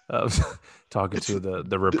uh, talking It's to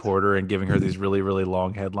the reporter and giving her these really, really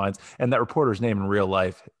long headlines. And that reporter's name in real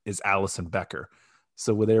life is Alison Becker.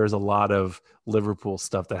 So there is a lot of Liverpool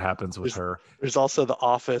stuff that happens with her. there's also The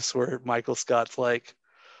Office where Michael Scott's like,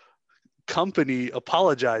 company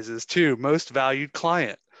apologizes to most valued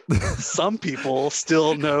client. Some people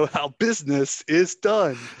still know how business is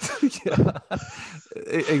done. Yeah,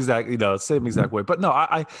 exactly. No, same exact way. But no,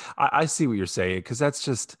 I see what you're saying, because that's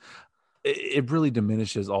just, it really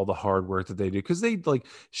diminishes all the hard work that they do, because they, like,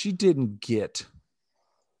 she didn't get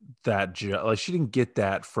that job, like she didn't get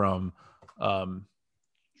that um from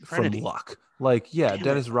Trinity. luck. Like, yeah, Damn it.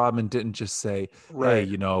 Dennis Rodman didn't just say, hey,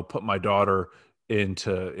 Right. put my daughter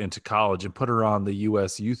into college and put her on the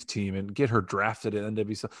US youth team and get her drafted in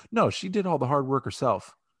NWSL. No, she did all the hard work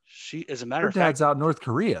herself. She, as a matter Her of fact, dad's out in North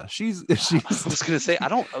Korea. She's I was going to say, I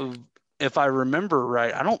don't, if I remember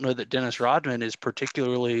right, I don't know that Dennis Rodman is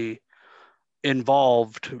particularly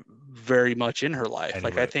involved very much in her life.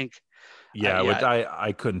 Like, I anyway. think, Yeah, yeah,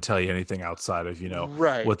 I couldn't tell you anything outside of,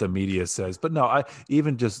 right, what the media says. But no, I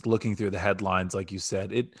even just looking through the headlines, like you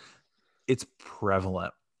said, it's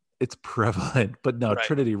prevalent. It's prevalent. But no, right,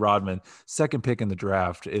 Trinity Rodman, second pick in the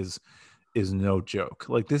draft, is no joke.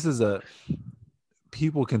 Like, this is a,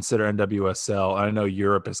 people consider NWSL. I know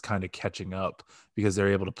Europe is kind of catching up because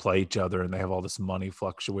they're able to play each other and they have all this money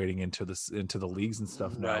fluctuating into the leagues and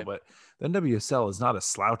stuff now. right. But the NWSL is not a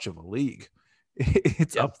slouch of a league.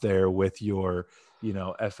 It's Yep. up there with your,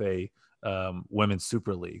 FA, women's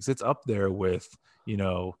super leagues. It's up there with,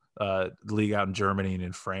 the league out in Germany and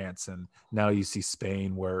in France. And now you see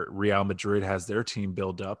Spain, where Real Madrid has their team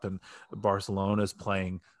build up, and Barcelona is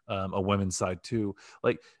playing a women's side too.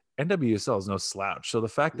 Like, NWSL is no slouch. So the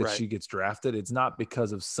fact that Right. she gets drafted, it's not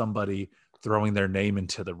because of somebody throwing their name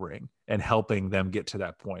into the ring and helping them get to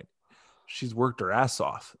that point. She's worked her ass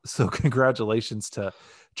off. So congratulations to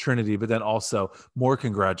Trinity, but then also more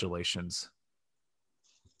congratulations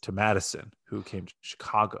to Madison, who came to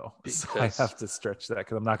Chicago. So I Because have to stretch that,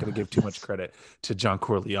 because I'm not going to give too much credit to John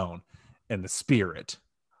Corleone and the Spirit.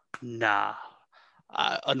 nah,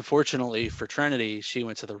 unfortunately for Trinity, she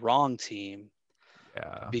went to the wrong team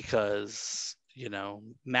Yeah. because,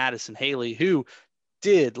 Madison Haley, who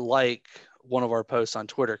did like one of our posts on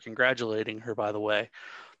Twitter, congratulating her, by the way.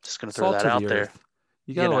 Just going to throw Salt that of out the there. earth.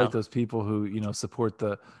 You You gotta like know, those people who, support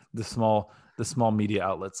the small media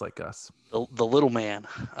outlets like us. the little man.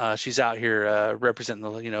 She's out here representing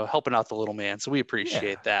the, helping out the little man. So we Yeah,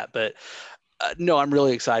 appreciate that. But no, I'm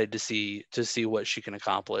really excited to see what she can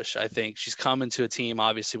accomplish. I think she's come into a team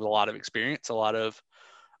obviously with a lot of experience, a lot of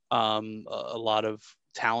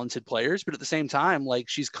talented players, but at the same time, like,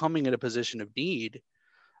 she's coming in a position of need.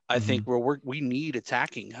 I hmm think where we need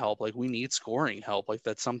attacking help, like we need scoring help, like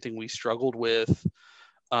that's something we struggled with,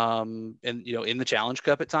 and in the Challenge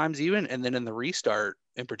Cup at times even, and then in the restart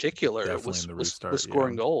in particular definitely in was the was restart. Yeah,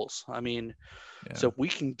 scoring goals. I mean, so yeah, if we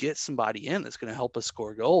can get somebody in that's going to help us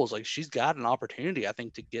score goals, like she's got an opportunity, I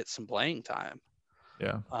think, to get some playing time,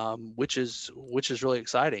 yeah. which is really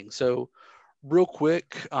exciting. So real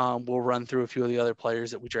quick, we'll run through a few of the other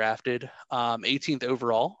players that we drafted. 18th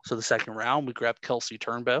overall, so the second round, we grabbed Kelsey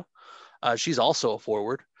Turnbow. She's also a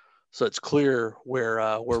forward, so it's clear where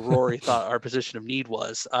Rory thought our position of need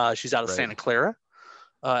was. She's out of Right. Santa Clara,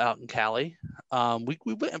 out in Cali.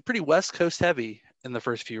 We went pretty West Coast heavy in the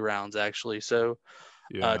first few rounds, actually. So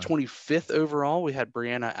Yeah. 25th overall, we had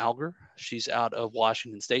Brianna Alger. She's out of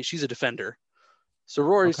Washington State. She's a defender. So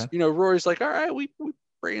Rory's, Okay. Rory's like, all right, we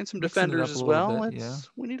bring in some Mixing it defenders up a as little well. bit. Yeah.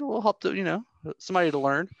 We need a little help to, somebody to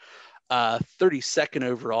learn. 32nd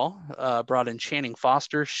overall, brought in Channing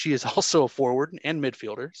Foster. She is also a forward and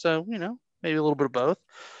midfielder, so maybe a little bit of both.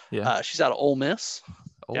 Yeah. She's out of Ole Miss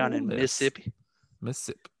down Ole in Miss, Mississippi.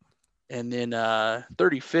 Mississippi. And then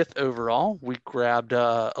 35th overall, we grabbed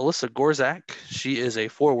Alyssa Gorzak. She is a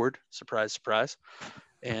forward, surprise, surprise,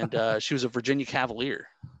 and she was a Virginia Cavalier.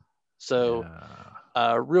 So,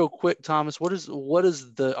 Yeah. real quick, Thomas, what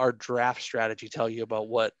does our draft strategy tell you about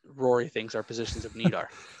what Rory thinks our positions of need are?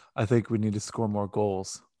 I think we need to score more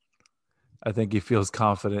goals. I think he feels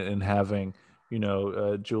confident in having,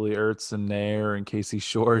 Julie Ertz and Nair and Casey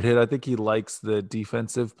Short hit. I think he likes the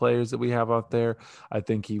defensive players that we have out there. I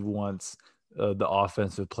think he wants the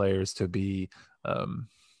offensive players to be um,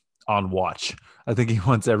 on watch. I think he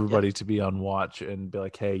wants Yep. everybody to be on watch and be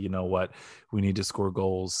like, hey, you know what? We need to score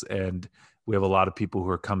goals. And we have a lot of people who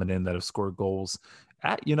are coming in that have scored goals.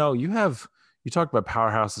 You talked about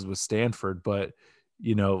powerhouses with Stanford, but,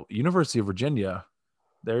 University of Virginia,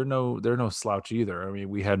 they're no slouch either. I mean,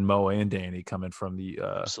 we had Mo and Danny coming from the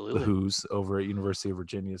Absolutely. Who's over at University of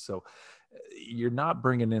Virginia. So you're not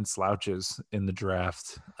bringing in slouches in the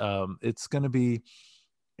draft. It's going to be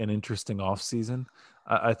an interesting offseason.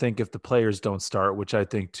 I think if the players don't start, which I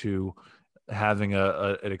think too, having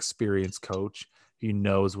an experienced coach, he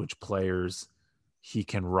knows which players he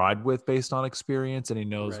can ride with based on experience, and he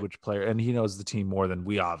knows Right. which player, and he knows the team more than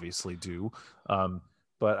we obviously do.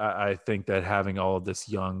 But I think that having all of this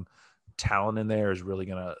young talent in there is really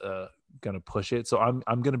gonna push it. So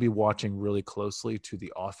I'm gonna be watching really closely to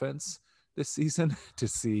the offense this season to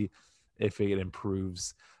see if it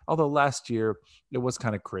improves. Although last year it was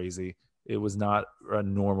kind of crazy. It was not a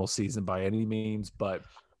normal season by any means, but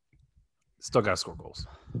still got to score goals.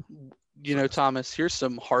 Thomas, here's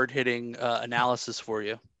some hard hitting analysis for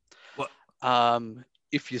you. What?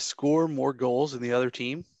 If you score more goals than the other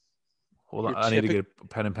team, Hold on. I need to get a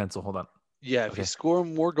pen and pencil. Hold on. Yeah, if you score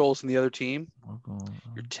more goals than the other team,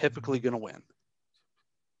 you're typically going to win.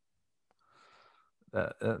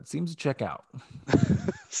 That seems to check out.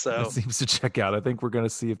 So it seems to check out. I think we're going to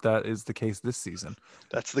see if that is the case this season.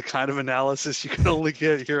 That's the kind of analysis you can only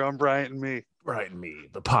get here on Bryant and Me. Bryant and Me,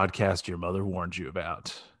 the podcast your mother warned you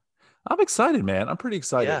about. I'm excited, man. I'm pretty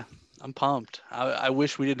excited. Yeah, I'm pumped. I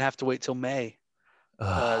wish we didn't have to wait till May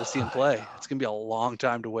to see him play. It's going to be a long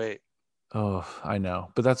time to wait. Oh, I know,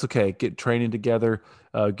 but that's okay. Get training together,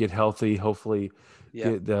 get healthy. Hopefully,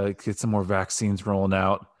 get some more vaccines rolling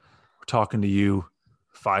out. We're talking to you,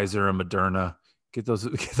 Pfizer and Moderna. Get those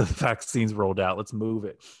vaccines rolled out. Let's move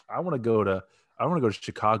it. I want to go to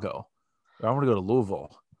Chicago. I want to go to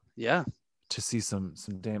Louisville. Yeah, to see some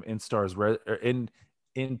damn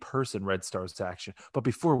in person Red Stars action. But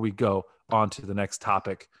before we go on to the next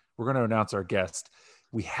topic, we're going to announce our guest.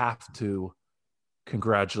 We have to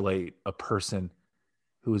congratulate a person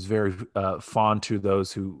who is very fond to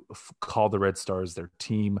those who call the Red Stars their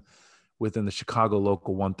team within the Chicago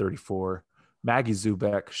Local 134. Maggie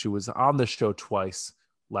Zubek, she was on the show twice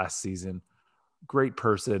last season. Great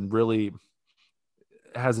person, really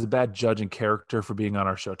has a bad judging character for being on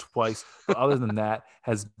our show twice. But other than that,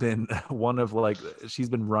 has been one of she's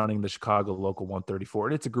been running the Chicago Local 134.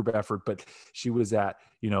 And it's a group effort, but she was at,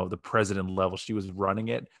 the president level. She was running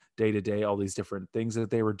it day to day, all these different things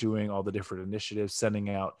that they were doing, all the different initiatives,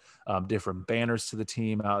 sending out different banners to the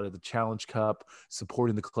team out of the Challenge Cup,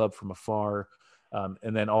 supporting the club from afar.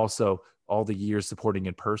 And then also all the years supporting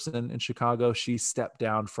in person in Chicago. She stepped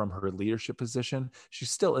down from her leadership position. She's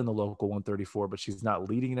still in the Local 134, but she's not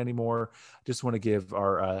leading it anymore. Just want to give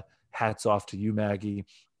our hats off to you, Maggie,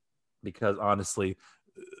 because honestly,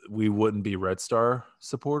 we wouldn't be Red Star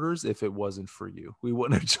supporters if it wasn't for you. We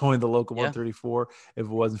wouldn't have joined the Local 134 if it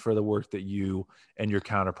wasn't for the work that you and your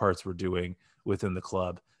counterparts were doing within the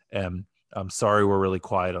club. And I'm sorry we're really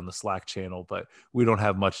quiet on the Slack channel, but we don't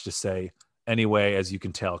have much to say anyway, as you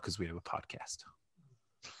can tell, because we have a podcast.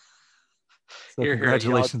 So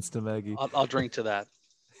congratulations to Maggie. I'll drink to that.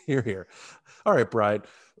 Here. All right, Brian.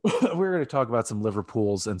 We're going to talk about some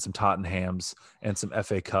Liverpools and some Tottenhams and some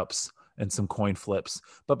FA Cups and some coin flips.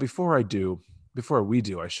 But before we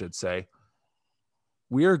do, I should say,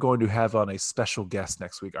 we are going to have on a special guest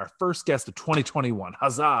next week, our first guest of 2021.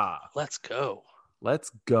 Huzzah! Let's go.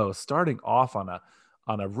 Starting off on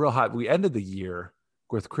a real high. We ended the year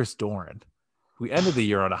with Chris Doran. We ended the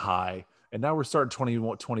year on a high, and now we're starting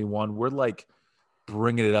 2021. We're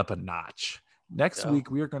bringing it up a notch. Next week,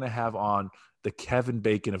 we are going to have on the Kevin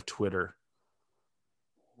Bacon of Twitter,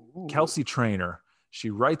 Kelsey Trainer. She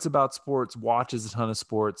writes about sports, watches a ton of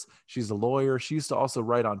sports. She's a lawyer. She used to also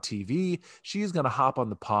write on TV. She's going to hop on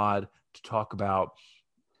the pod to talk about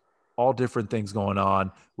all different things going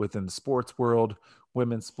on within the sports world.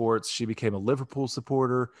 Women's sports. She became a Liverpool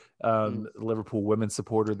supporter, Liverpool women's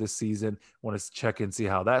supporter this season. Want to check and see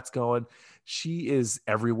how that's going. She is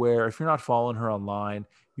everywhere. If you're not following her online,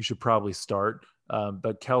 you should probably start.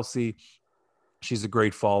 But Kelsey, she's a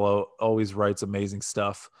great follow, always writes amazing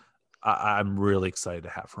stuff. I'm really excited to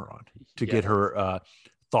have her on to get her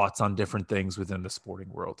thoughts on different things within the sporting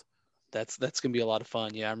world. That's going to be a lot of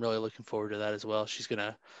fun. Yeah, I'm really looking forward to that as well. She's going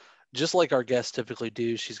to, just like our guests typically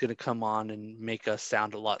do, she's going to come on and make us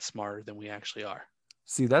sound a lot smarter than we actually are.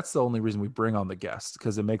 See, that's the only reason we bring on the guests,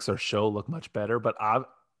 because it makes our show look much better. But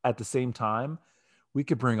at the same time, we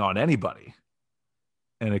could bring on anybody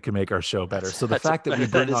and it can make our show better. So the fact that we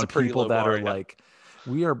bring on people that are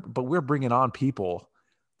we're bringing on people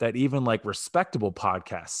that even respectable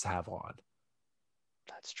podcasts have on.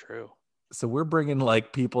 That's true. So we're bringing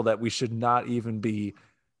people that we should not even be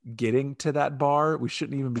getting to that bar. We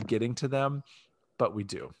shouldn't even be getting to them, but we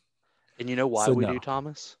do. And you know why we do,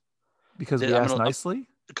 Thomas? Because we ask nicely?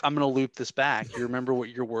 I'm going to loop this back. You remember what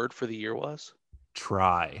your word for the year was?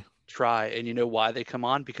 Try. Try. And you know why they come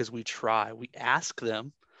on? Because we try. We ask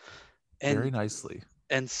them, Very and nicely.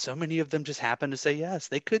 so many of them just happen to say yes.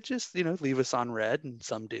 They could just, leave us on red, and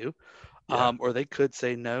some do. Yeah. Or they could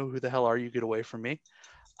say no. Who the hell are you? Get away from me.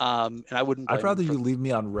 And I wouldn't I'd blame them rather for. you leave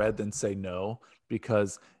me on red than say no,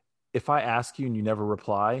 because if I ask you and you never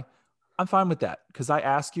reply, I'm fine with that, because I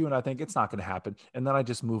ask you and I think it's not going to happen. And then I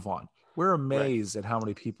just move on. We're Right. amazed at how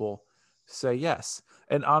many people say yes.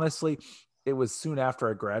 And honestly, it was soon after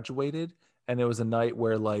I graduated, and it was a night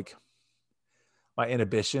where like my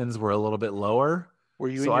inhibitions were a little bit lower. Were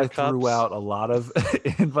you in So your I threw cups? out a lot of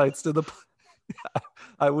invites to the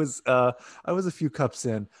I was a few cups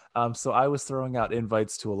in. So I was throwing out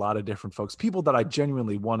invites to a lot of different folks, people that I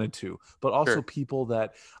genuinely wanted to, but also Sure. people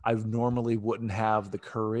that I normally wouldn't have the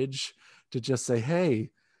courage to just say,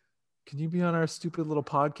 "Hey, can you be on our stupid little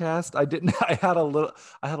podcast?" I didn't. I had a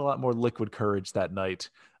lot more liquid courage that night,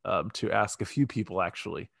 to ask a few people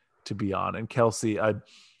actually to be on. And Kelsey,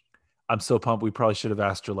 I'm so pumped. We probably should have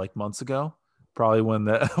asked her like months ago, probably when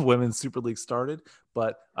the Women's Super League started.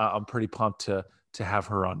 But I'm pretty pumped to have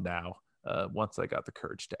her on now. Once I got the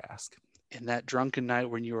courage to ask. And that drunken night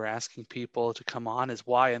when you were asking people to come on is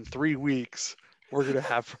why in 3 weeks we're going to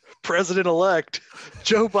have President-elect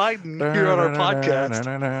Joe Biden here on our podcast.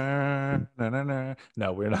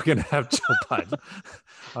 No, we're not going to have Joe Biden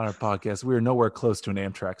on our podcast. We are nowhere close to an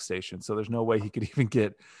Amtrak station, so there's no way he could even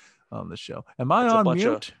get on the show. Am I on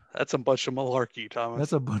mute? That's a bunch of malarkey, Thomas.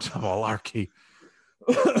 That's a bunch of malarkey.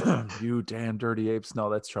 You damn dirty apes. No,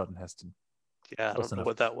 that's Charlton Heston. Yeah, I don't know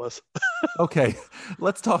what that was. Okay,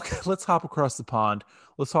 let's hop across the pond.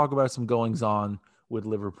 Let's talk about some goings on with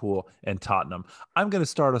Liverpool and Tottenham. I'm going to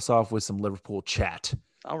start us off with some Liverpool chat.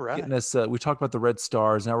 All right. Getting us, we talked about the Red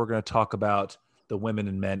Stars. Now we're going to talk about the women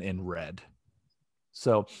and men in red.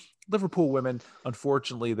 So Liverpool women,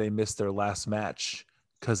 unfortunately, they missed their last match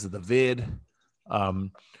because of the vid.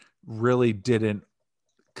 Really didn't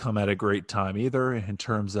come at a great time either, in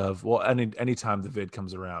terms of, well, anytime the vid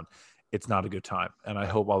comes around, it's not a good time. And I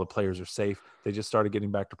hope all the players are safe. They just started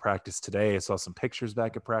getting back to practice today. I saw some pictures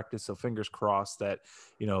back at practice. So fingers crossed that,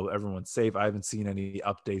 everyone's safe. I haven't seen any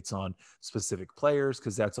updates on specific players,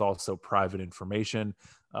 because that's also private information.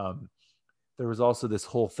 There was also this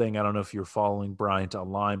whole thing. I don't know if you're following Bryant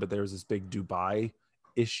online, but there was this big Dubai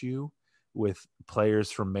issue with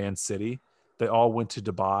players from Man City. They all went to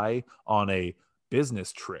Dubai on a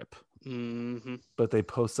business trip, but they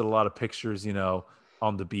posted a lot of pictures,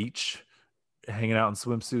 on the beach, hanging out in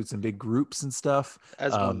swimsuits and big groups and stuff.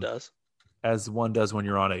 As one does. As one does when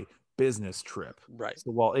you're on a business trip. Right. So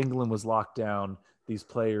while England was locked down, these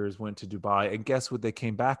players went to Dubai, and guess what they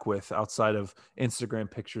came back with outside of Instagram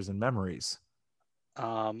pictures and memories?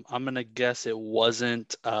 I'm going to guess it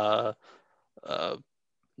wasn't lots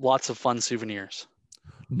of fun souvenirs.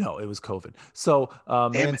 No, it was COVID. So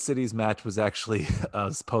Man City's match was actually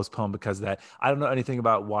postponed because of that. I don't know anything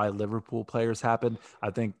about why Liverpool players happened.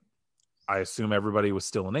 I assume everybody was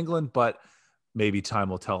still in England, but maybe time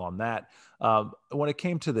will tell on that. When it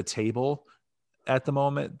came to the table at the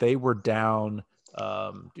moment, they were down.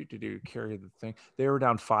 Carry the thing. They were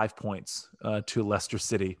down 5 points to Leicester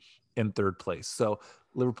City in third place. So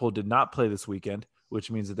Liverpool did not play this weekend, which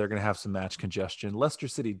means that they're going to have some match congestion. Leicester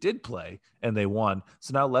City did play, and they won.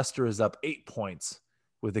 So now Leicester is up 8 points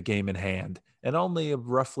with a game in hand, and only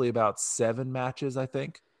roughly about 7 matches, I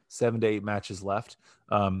think, 7 to 8 matches left.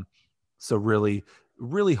 So really,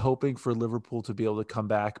 really hoping for Liverpool to be able to come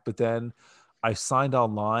back. But then I signed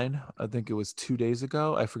online, I think it was 2 days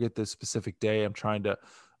ago. I forget the specific day. I'm trying to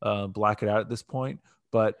black it out at this point.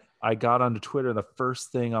 But I got onto Twitter, and the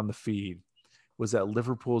first thing on the feed was that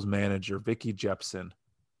Liverpool's manager, Vicky Jepsen,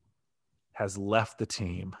 has left the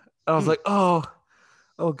team. I was like, oh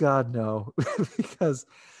God, no. Because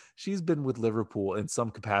she's been with Liverpool in some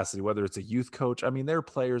capacity, whether it's a youth coach. I mean, there are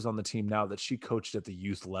players on the team now that she coached at the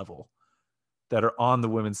youth level that are on the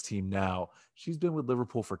women's team now. She's been with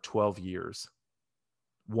Liverpool for 12 years,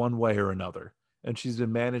 one way or another. And she's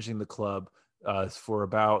been managing the club for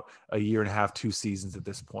about a year and a half, 2 seasons at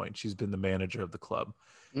this point. She's been the manager of the club.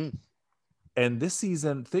 And this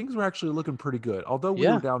season, things were actually looking pretty good. Although we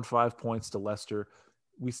were down 5 points to Leicester,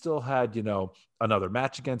 we still had, another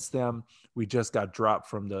match against them. We just got dropped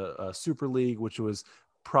from the Super League, which was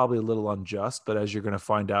probably a little unjust. But as you're going to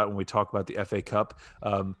find out when we talk about the FA Cup,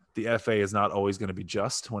 the FA is not always going to be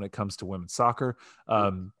just when it comes to women's soccer.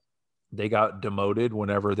 They got demoted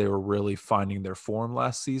whenever they were really finding their form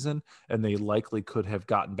last season, and they likely could have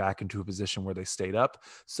gotten back into a position where they stayed up.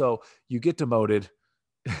 So you get demoted.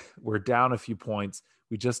 We're down a few points.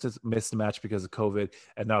 We just missed a match because of COVID,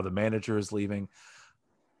 and now the manager is leaving.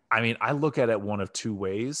 I mean, I look at it one of two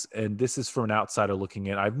ways, and this is from an outsider looking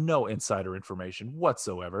in. I have no insider information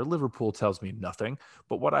whatsoever. Liverpool tells me nothing.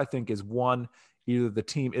 But what I think is, one, either the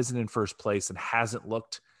team isn't in first place and hasn't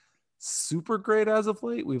looked super great as of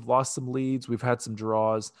late. We've lost some leads, we've had some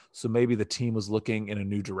draws. So maybe the team was looking in a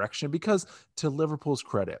new direction, because to Liverpool's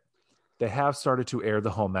credit, they have started to air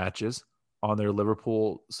the home matches on their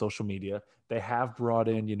Liverpool social media. They have brought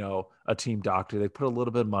in, a team doctor. They put a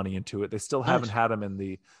little bit of money into it. They still haven't Nice. had him in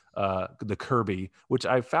the Kirby, which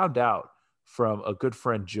I found out from a good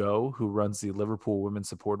friend, Joe, who runs the Liverpool Women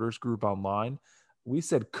Supporters Group online. We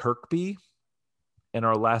said Kirkby in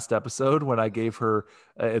our last episode when I gave her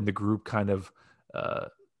in the group kind of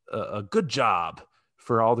a good job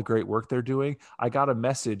for all the great work they're doing. I got a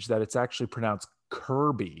message that it's actually pronounced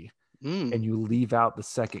Kirby, and you leave out the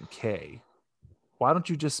second K. Why don't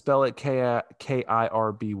you just spell it Kirby?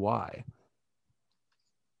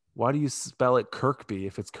 Why do you spell it Kirkby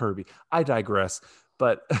if it's Kirby? I digress.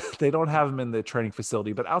 But they don't have him in the training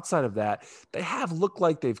facility. But outside of that, they have looked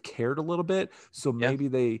like they've cared a little bit. So maybe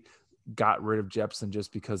they got rid of Jepsen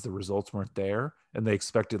just because the results weren't there, and they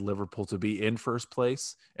expected Liverpool to be in first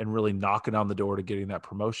place and really knocking on the door to getting that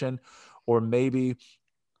promotion. Or maybe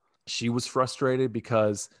she was frustrated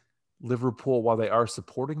because Liverpool, while they are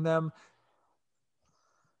supporting them,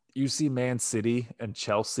 you see Man City and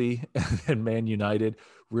Chelsea and Man United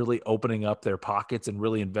really opening up their pockets and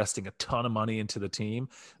really investing a ton of money into the team.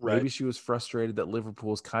 Right. Maybe she was frustrated that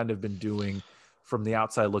Liverpool's kind of been doing, from the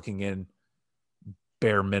outside looking in,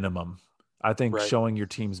 bare minimum. I think showing your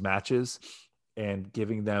team's matches and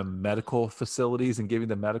giving them medical facilities and giving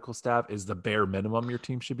them medical staff is the bare minimum your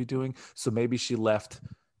team should be doing. So maybe she left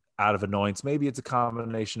out of annoyance. Maybe it's a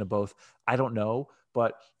combination of both. I don't know.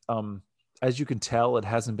 But as you can tell, it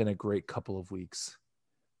hasn't been a great couple of weeks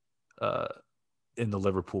in the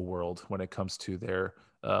Liverpool world when it comes to their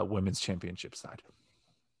women's championship side.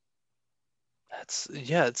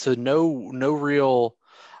 So no real.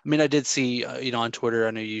 I mean, I did see, on Twitter,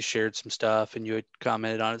 I know you shared some stuff and you had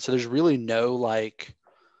commented on it. So there's really no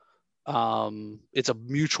it's a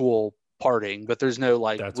mutual parting, but there's no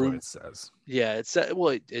That's what it says. Yeah, it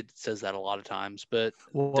says that a lot of times, but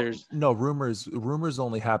there's no rumors. Rumors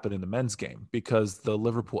only happen in the men's game, because the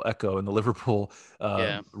Liverpool Echo and the Liverpool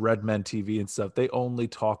Red Men TV and stuff, they only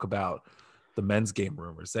talk about the men's game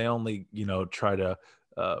rumors. They only, try to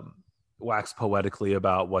wax poetically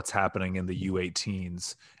about what's happening in the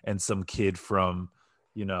U18s and some kid from,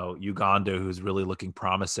 Uganda who's really looking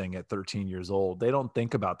promising at 13 years old. They don't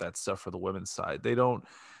think about that stuff for the women's side. They don't,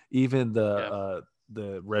 even the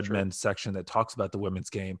Red Men section that talks about the women's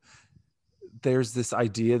game. There's this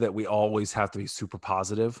idea that we always have to be super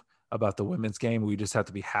positive about the women's game. We just have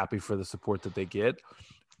to be happy for the support that they get.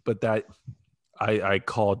 But that I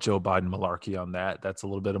call Joe Biden malarkey on that. That's a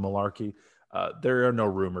little bit of malarkey. There are no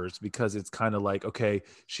rumors, because it's kind of like, okay,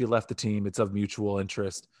 she left the team. It's of mutual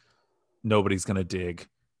interest. Nobody's going to dig.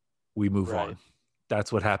 We move on.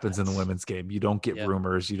 That's what happens in the women's game. You don't get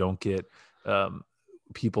rumors. You don't get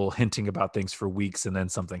people hinting about things for weeks and then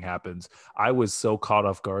something happens. I was so caught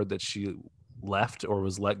off guard that she left or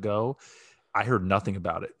was let go. I heard nothing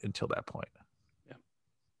about it until that point. Yeah.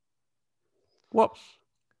 Well,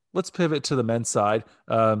 let's pivot to the men's side.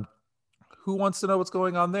 Who wants to know what's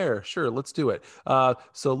going on there? Sure, let's do it.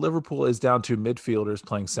 So Liverpool is down to midfielders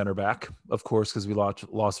playing center back, of course, because we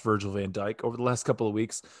lost Virgil van Dijk. Over the last couple of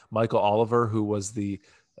weeks, Michael Oliver, who was the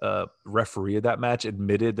referee of that match,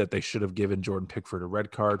 admitted that they should have given Jordan Pickford a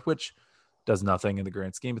red card, which does nothing in the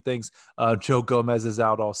grand scheme of things. Joe Gomez is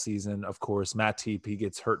out all season. Of course, Matip, he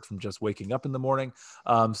gets hurt from just waking up in the morning.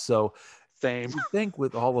 So same. I think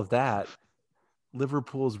with all of that,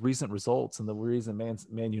 Liverpool's recent results and the reason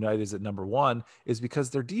Man United is at number one is because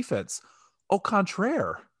their defense. Au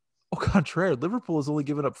contraire, Liverpool has only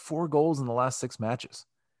given up 4 goals in the last 6 matches.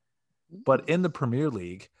 But in the Premier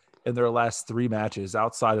League, in their last 3 matches,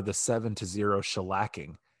 outside of the 7-0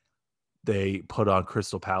 shellacking they put on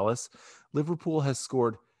Crystal Palace, Liverpool has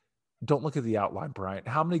scored. Don't look at the outline, Bryant.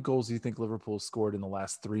 How many goals do you think Liverpool scored in the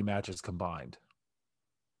last 3 matches combined?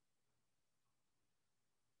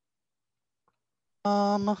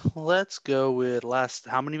 Let's go with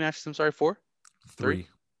how many matches? I'm sorry, 4? 3.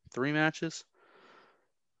 3 matches.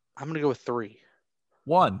 I'm going to go with 3.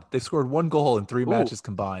 1. They scored 1 goal in 3 matches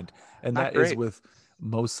combined. And that is with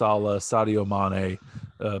Mo Salah, Sadio Mane,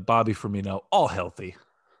 Bobby Firmino, all healthy,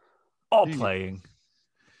 all playing.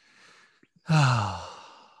 Well,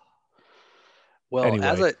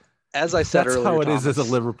 anyway, as I said that's earlier, how it Thomas, is as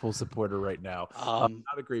a Liverpool supporter right now.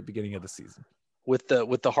 Not a great beginning of the season. with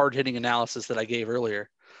the hard hitting analysis that I gave earlier.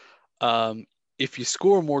 If you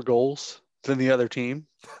score more goals than the other team,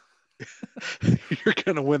 you're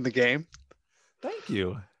going to win the game. Thank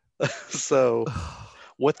you. So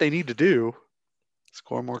what they need to do,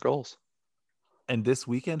 score more goals. And this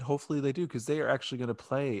weekend, hopefully they do, because they are actually going to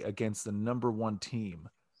play against the number 1 team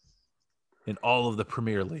in all of the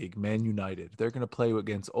Premier League, Man United. They're going to play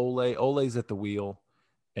against Ole. Ole's at the wheel,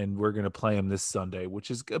 and we're going to play him this Sunday, which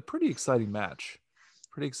is a pretty exciting match.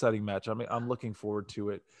 I mean, I'm looking forward to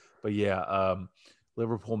it. But yeah,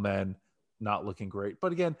 Liverpool men not looking great.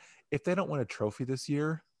 But again, if they don't win a trophy this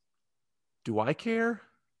year, do I care?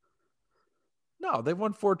 No, they've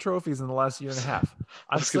won 4 trophies in the last year and a half.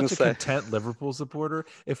 I'm such a content Liverpool supporter.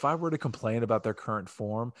 If I were to complain about their current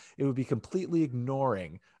form, it would be completely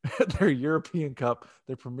ignoring their European Cup,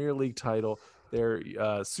 their Premier League title,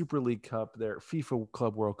 their Super League Cup, their FIFA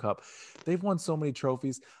Club World Cup. They've won so many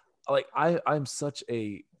trophies. Like I'm such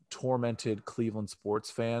a tormented Cleveland sports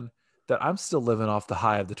fan that I'm still living off the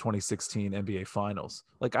high of the 2016 NBA Finals.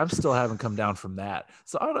 Like I'm still haven't come down from that.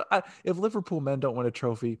 So if Liverpool men don't win a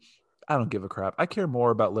trophy, I don't give a crap. I care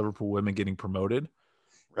more about Liverpool women getting promoted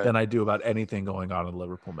than I do about anything going on the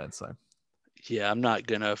Liverpool men's side. Yeah, I'm not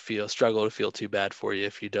gonna struggle to feel too bad for you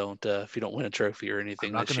if you don't win a trophy or anything.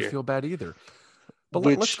 I'm not this gonna year. feel bad either. But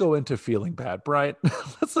let's go into feeling bad, Brian.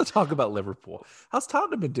 Let's not talk about Liverpool. How's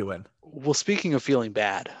Tottenham been doing? Well, speaking of feeling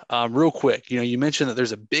bad, real quick, you mentioned that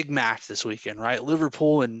there's a big match this weekend, right?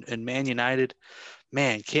 Liverpool and Man United.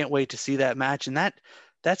 Man, can't wait to see that match, and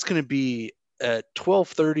that's going to be at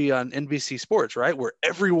 12:30 on NBC Sports, right? Where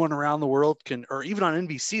everyone around the world can, or even on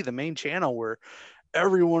NBC, the main channel, where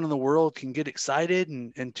everyone in the world can get excited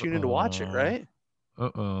and tune in to watch it, right?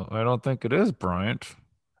 I don't think it is, Bryant.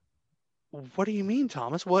 What do you mean,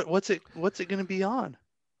 Thomas? What's it going to be on?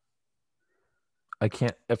 I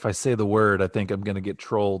can't. If I say the word, I think I'm going to get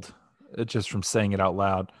trolled just from saying it out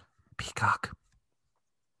loud. Peacock.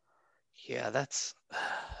 Yeah, that's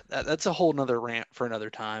a whole nother rant for another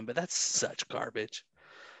time, but that's such garbage.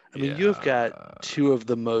 I mean, you've got two of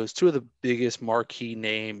the biggest marquee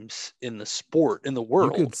names in the sport, in the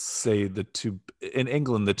world. You could say in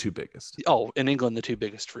England, the 2 biggest. Oh, in England, the 2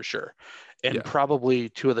 biggest for sure. And probably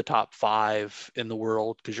 2 of the top 5 in the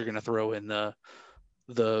world, because you're going to throw in the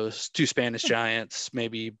 2 Spanish giants,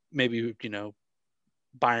 maybe, Bayern,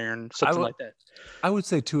 something like that. I would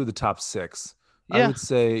say 2 of the top 6. Yeah. I would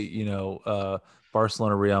say,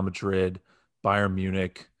 Barcelona, Real Madrid, Bayern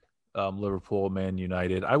Munich, Liverpool, Man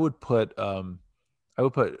United. I would put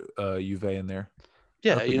Juve in there.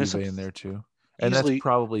 Yeah, Juve in there too. And that's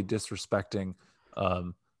probably disrespecting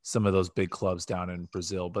some of those big clubs down in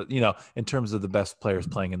Brazil. But in terms of the best players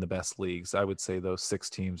playing in the best leagues, I would say those 6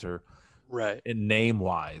 teams are right in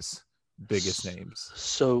name-wise biggest names.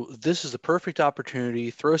 So this is the perfect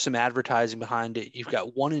opportunity. Throw some advertising behind it. You've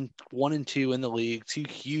got 1 and 2 in the league, 2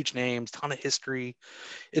 huge names, ton of history.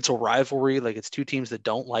 It's a rivalry. Like, it's 2 teams that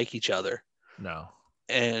don't like each other. No.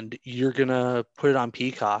 And you're gonna put it on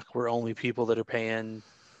Peacock, where only people that are paying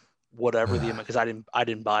whatever the amount, because I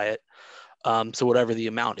didn't buy it. So whatever the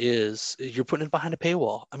amount is, you're putting it behind a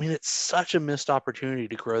paywall. I mean, it's such a missed opportunity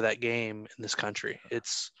to grow that game in this country.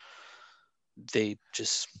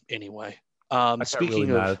 Anyway. I got really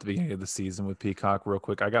mad at the beginning of the season with Peacock. Real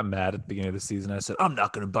quick, I got mad at the beginning of the season. I said, I'm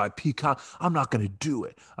not going to buy Peacock. I'm not going to do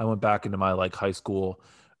it. I went back into my high school,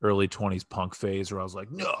 early 20s punk phase where I was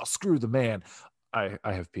like, no, screw the man. I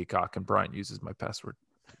have Peacock, and Brian uses my password.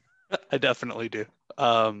 I definitely do.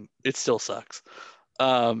 It still sucks,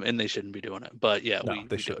 and they shouldn't be doing it. But yeah, no,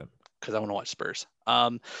 they shouldn't, because I want to watch Spurs.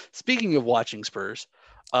 Speaking of watching Spurs,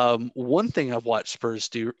 one thing I've watched Spurs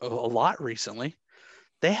do a lot recently,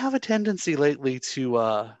 they have a tendency lately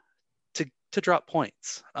to drop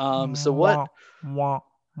points. So what?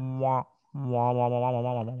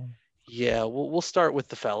 Yeah, we'll start with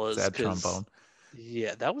the fellas. Sad trombone.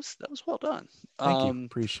 Yeah, that was well done. Thank you.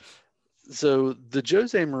 Appreciate. So the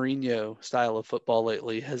Jose Mourinho style of football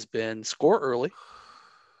lately has been score early,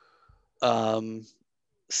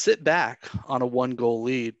 sit back on a 1-goal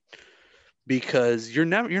lead, because you're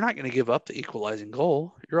not going to give up the equalizing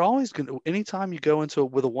goal. You're always going to, anytime you go with a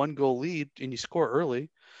 1-goal lead and you score early,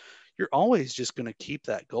 you're always just going to keep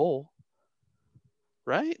that goal,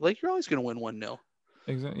 right? Like, you're always going to win 1-0.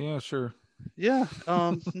 Exactly. Yeah, sure. Yeah.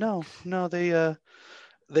 No,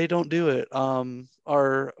 they don't do it.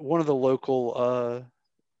 Our one of the local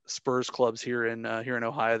Spurs clubs here in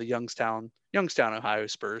Ohio, the Youngstown, Ohio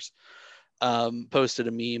Spurs, posted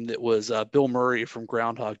a meme that was Bill Murray from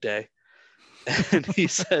Groundhog Day, and he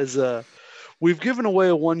says, "We've given away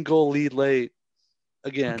a 1-goal lead late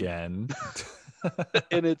again."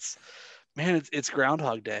 And man, it's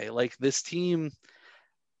Groundhog Day. Like this team,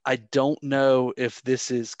 I don't know if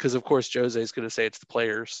this is because of course Jose is going to say it's the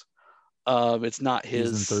players. It's not He's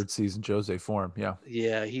in his. third season Jose form. Yeah,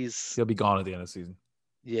 Yeah, he'll be gone at the end of the season.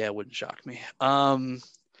 yeah, it wouldn't shock me.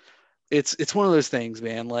 It's one of those things,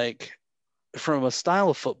 man. Like from a style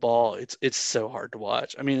of football, it's so hard to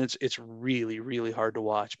watch. I mean, it's really really hard to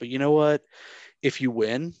watch. But you know what? If you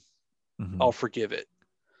win, Mm-hmm. I'll forgive it.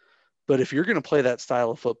 But if you're going to play that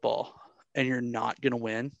style of football and you're not going to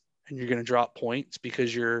win and you're going to drop points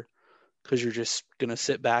because you're just going to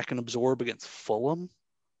sit back and absorb against Fulham,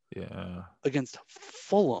 Yeah, against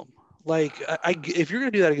Fulham. Like if you're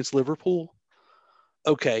going to do that against Liverpool,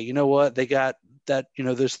 okay, you know what? They got that,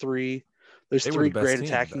 those they were the three best great team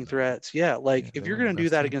attacking that night. threats. Yeah, like Yeah, if they you're were the going to do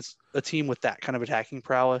best that team. against a team with that kind of attacking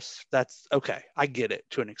prowess, that's okay. I get it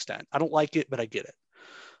to an extent. I don't like it, but I get it.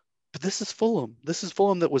 But this is Fulham. This is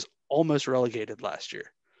Fulham that was almost relegated last year.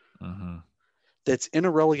 Mm-hmm. That's in a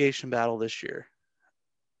relegation battle this year.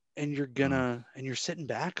 And Mm. you're sitting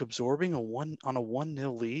back absorbing a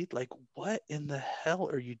 1-0 lead. Like what in the hell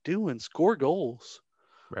are you doing? Score goals.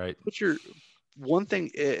 Right. What's your one thing?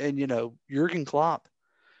 And Jurgen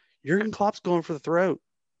Klopp's going for the throat.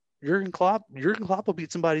 Jurgen Klopp will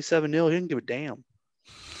beat somebody 7-0. He didn't give a damn.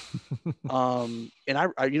 And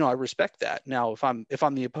I respect that. Now, if I'm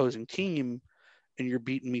the opposing team and you're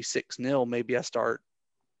beating me 6-0, maybe I start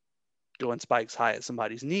going spikes high at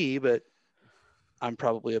somebody's knee, but I'm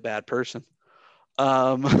probably a bad person.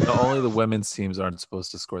 Um, No, only the women's teams aren't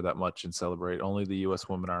supposed to score that much and celebrate. Only the U.S.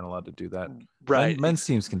 women aren't allowed to do that. right. Men's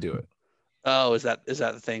teams can do it. Oh, is that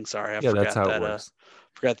the thing? Sorry, I Yeah, that's forgot how it that. works.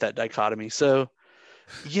 Forgot that dichotomy. So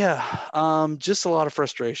yeah, just a lot of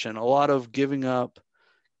frustration, a lot of giving up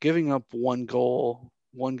one goal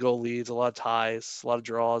leads, a lot of ties, a lot of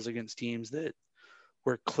draws against teams that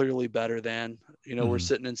we're clearly better than. We're Mm-hmm.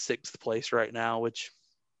 sitting in sixth place right now, which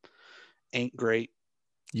ain't great.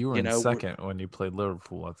 You were You in know, second when you played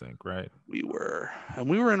Liverpool, I think, right? we were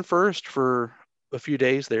in first for a few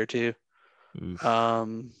days there too. Oof.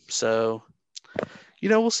 So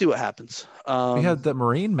we'll see what happens. We had that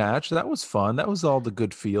Marine match. That was fun. That was all the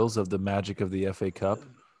good feels of the magic of the FA Cup.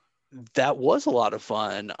 That was a lot of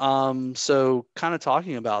fun. So kind of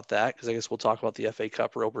talking about that, because I guess we'll talk about the FA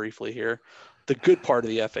Cup real briefly here. The good part of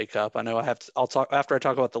the FA Cup. I know I'll talk after I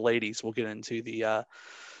talk about the ladies. We'll get into the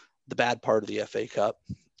bad part of the FA Cup.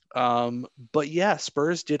 But yeah,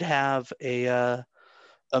 Spurs did have a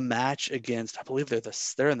match against. I believe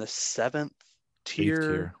they're in the seventh Eighth tier.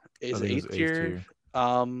 tier. I Is it think it was eighth eighth tier?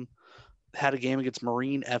 tier. Had a game against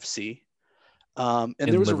Marine FC. And there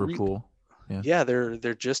In was Liverpool. Yeah. yeah, they're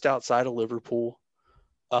just outside of Liverpool.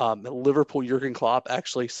 Liverpool, Jurgen Klopp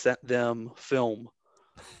actually sent them film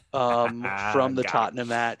from the Got Tottenham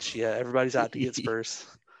match. Yeah, everybody's out to get it. Spurs.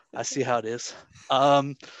 I see how it is.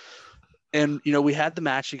 And we had the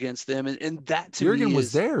match against them, and that to Jurgen me was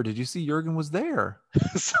is there. Did you see Jurgen was there?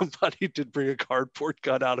 somebody did bring a cardboard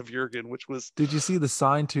cut out of Jurgen, which was Did you see the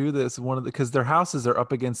sign too? That's one of the because their houses are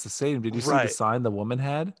up against the stadium. Did you see the right. sign the woman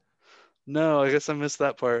had? No, I guess I missed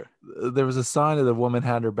that part. There was a sign that the woman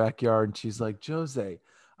had in her backyard, and she's like, Jose,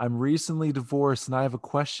 I'm recently divorced and I have a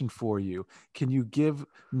question for you. Can you give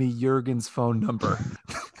me Jurgen's phone number?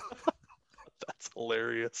 That's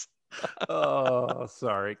hilarious. Oh,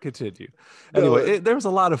 sorry. Continue. No, Anyway, there was a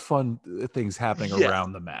lot of fun things happening yeah,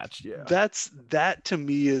 around the match. Yeah. that to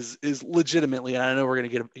me is legitimately, and I know we're gonna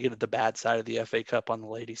get at the bad side of the FA Cup on the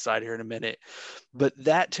ladies' side here in a minute, but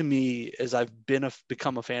that to me, as I've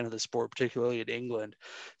become a fan of the sport, particularly in England,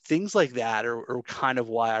 things like that are kind of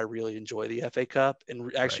why I really enjoy the FA Cup and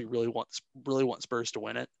Right. actually really want Spurs to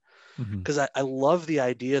win it, Hmm. because I love the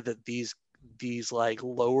idea that these like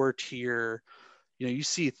lower tier, you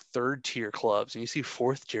see third tier clubs and you see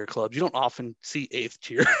fourth tier clubs. You don't often see eighth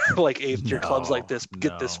tier, like eighth tier clubs like No, this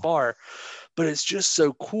get this no, far. But it's just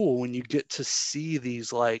so cool when you get to see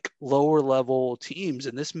these like lower level teams,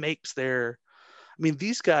 and this makes I mean,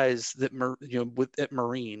 these guys that at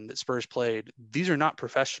Marine that Spurs played, these are not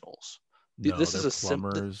professionals. no. This They're is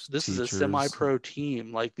plumbers, this is a teachers. semi-pro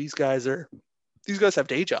team. Like these guys have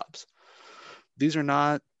day jobs. These are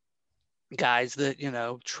not guys that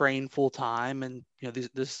train full time, and this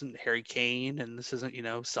isn't Harry Kane, and this isn't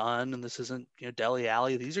Son, and this isn't Dele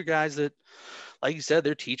Alli. These are guys that, like you said,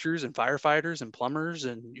 they're teachers and firefighters and plumbers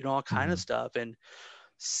and all kind of Hmm. stuff. And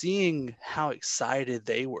seeing how excited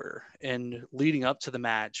they were and leading up to the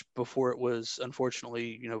match before it was,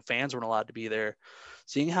 unfortunately, fans weren't allowed to be there,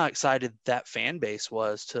 seeing how excited that fan base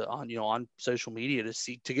was to on social media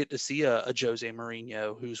to get to see a Jose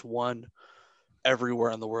Mourinho who's won everywhere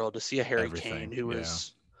in the world, to see a Harry Kane Everything. who Yeah.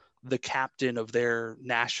 is the captain of their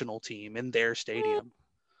national team in their stadium,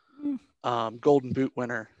 Mm. Golden Boot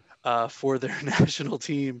winner for their national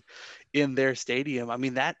team in their stadium. I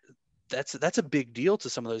mean, that's a big deal to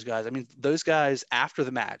some of those guys. I mean, those guys after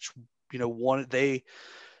the match, they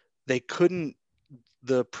couldn't.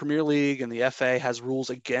 The Premier League and the FA has rules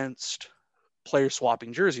against players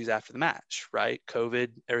swapping jerseys after the match, right? COVID,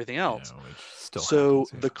 everything Yeah, else. which still So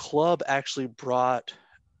happens here. the club actually brought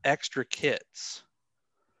extra kits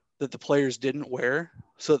that the players didn't wear,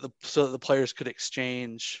 so that the players could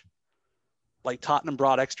exchange. Like Tottenham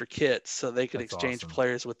brought extra kits so they could That's exchange awesome.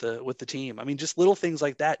 players with the team. I mean, just little things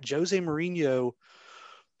like that. Jose Mourinho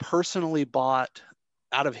personally bought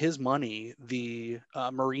out of his money the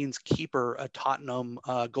Marines keeper a Tottenham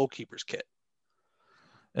goalkeeper's kit.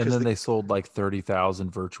 And then they sold like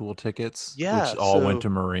 30,000 virtual tickets, which Yeah, all went so to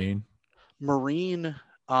Marine. Marine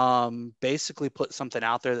basically put something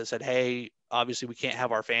out there that said, "Hey, obviously we can't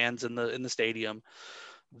have our fans in the stadium.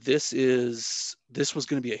 This was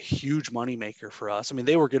going to be a huge moneymaker for us. I mean,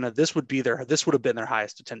 this would have been their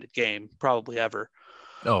highest attended game probably ever.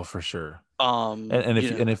 Oh, for sure. Um, And you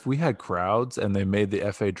if know, and if we had crowds and they made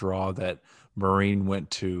the FA draw that Marine went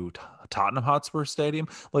to Tottenham Hotspur Stadium,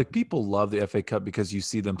 like people love the FA Cup because you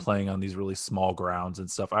see them playing on these really small grounds and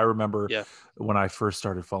stuff. I remember yeah, when I first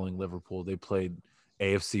started following Liverpool, they played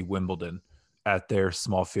AFC Wimbledon at their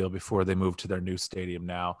small field before they moved to their new stadium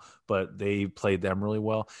now, but they played them really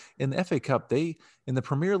well. In the FA Cup, in the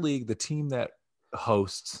Premier League, the team that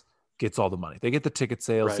hosts gets all the money. They get the ticket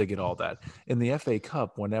sales, right, they get all that. In the FA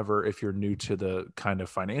Cup, whenever, if you're new to the kind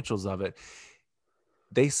of financials of it,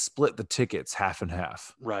 they split the tickets half and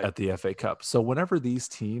half right. at the FA Cup. So whenever these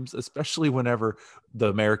teams, especially whenever the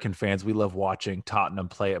American fans, we love watching Tottenham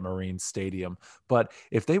play at Marine Stadium. But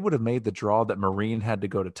if they would have made the draw that Marine had to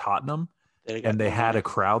go to Tottenham They got and they more had a money.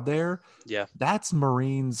 crowd there, Yeah, that's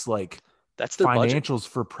Marine's like that's their budget. financials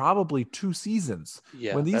for probably 2 seasons.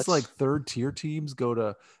 Yeah, When these like that's third tier teams go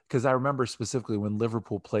to, because I remember specifically when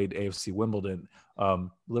Liverpool played AFC Wimbledon,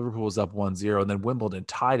 Liverpool was up 1-0 and then Wimbledon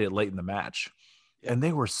tied it late in the match. yeah, And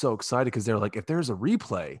they were so excited because they're like, if there's a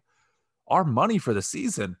replay, our money for the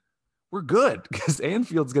season, we're good because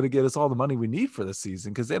Anfield's going to get us all the money we need for the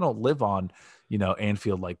season because they don't live on,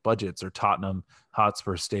 Anfield like budgets or Tottenham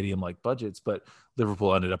Hotspur Stadium like budgets. But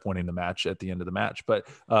Liverpool ended up winning the match at the end of the match. But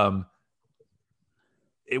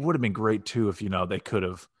it would have been great too if they could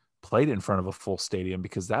have played it in front of a full stadium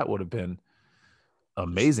because that would have been just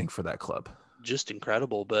amazing for that club. just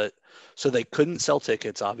incredible. But so they couldn't sell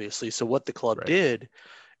tickets, obviously. So what the club Right. did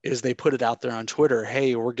is they put it out there on Twitter.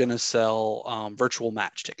 Hey, we're gonna sell virtual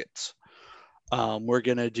match tickets. We're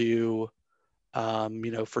gonna do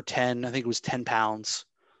for 10, I think it was £10.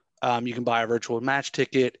 You can buy a virtual match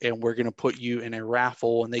ticket and we're going to put you in a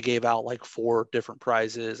raffle. And they gave out like 4 different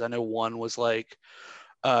prizes. I know one was like,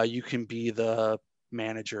 you can be the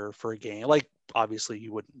manager for a game. Like, obviously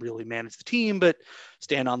you wouldn't really manage the team, but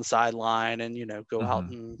stand on the sideline and, go out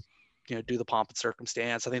Mm-hmm. and, do the pomp and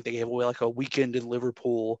circumstance. I think they gave away like a weekend in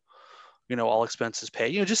Liverpool, all expenses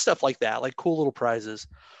paid, just stuff like that, like cool little prizes.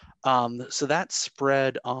 So that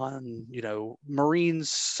spread on, Marines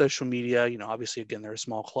social media, obviously again, they're a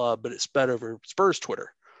small club, but it spread over Spurs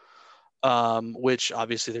Twitter, which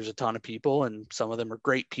obviously there's a ton of people and some of them are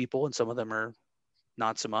great people and some of them are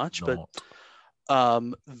not so much, but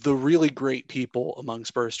Not. the really great people among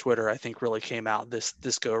Spurs Twitter, I think really came out this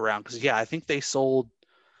go around. Cause yeah, I think they sold,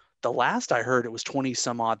 the last I heard it was 20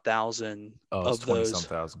 some odd thousand Oh, it's of 20 some those.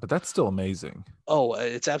 thousand, but that's still amazing. Oh,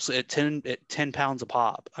 it's absolutely at 10 pounds a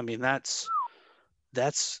pop. I mean, that's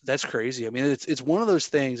crazy. I mean, it's one of those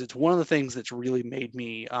things. It's one of the things that's really made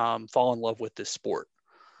me fall in love with this sport.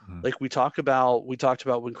 Mhm. Like we talked about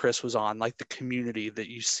when Chris was on, like the community that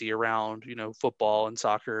you see around, football and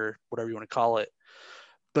soccer, whatever you want to call it.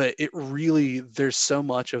 But it really, there's so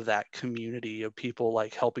much of that community of people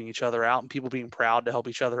like helping each other out and people being proud to help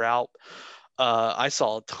each other out. I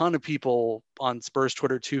saw a ton of people on Spurs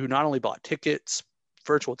Twitter too who not only bought tickets,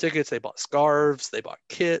 virtual tickets, they bought scarves, they bought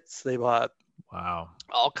kits, they bought Wow.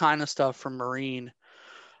 all kind of stuff from Marine.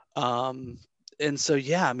 Um, and so,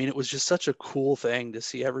 yeah, I mean, it was just such a cool thing to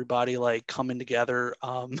see everybody like coming together.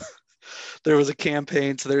 There was a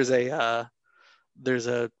campaign. So there's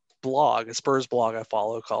a blog, a Spurs blog I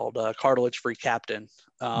follow called Cartilage Free Captain.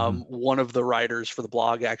 Mhm. One of the writers for the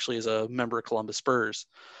blog actually is a member of Columbus Spurs.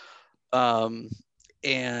 Um,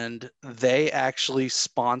 and they actually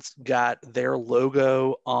got their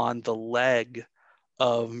logo on the leg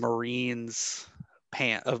of Marines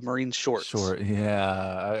shorts. Sure.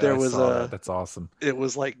 Yeah, There I was saw that. That's awesome. it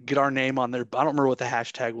was like get our name on their, I don't remember what the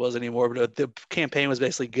hashtag was anymore, but the campaign was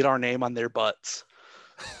basically get our name on their butts.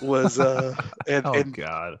 was Oh and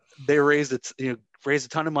God. they raised raised a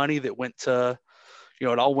ton of money that went to, it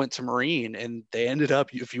all went to Marine, and they ended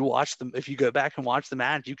up, if you watch them, if you go back and watch the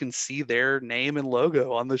match, you can see their name and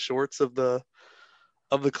logo on the shorts of the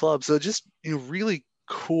club. So just, really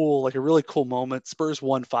cool, like a really cool moment. Spurs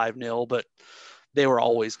won 5-0, but they were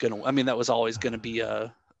always going to, I mean, that was always going to be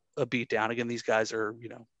a beat down. Again, these guys are,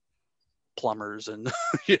 plumbers and,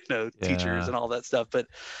 teachers Yeah. and all that stuff. But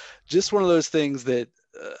just one of those things that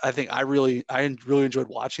I think I really enjoyed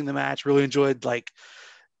watching the match, really enjoyed, like,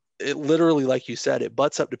 it literally, like you said, it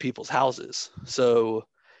butts up to people's houses. So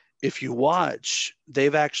if you watch,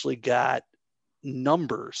 they've actually got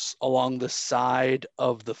numbers along the side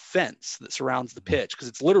of the fence that surrounds the pitch, because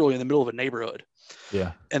it's literally in the middle of a neighborhood.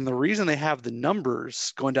 Yeah. And the reason they have the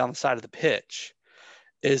numbers going down the side of the pitch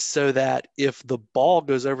is so that if the ball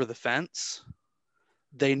goes over the fence,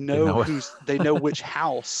 they They know know it. they know which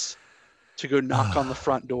house to go knock on the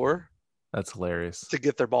front door That's hilarious. to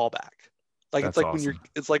get their ball back. Like, That's awesome.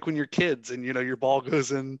 it's like when you're kids and, your ball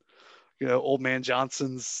goes in, old man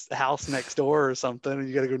Johnson's house next door or something, and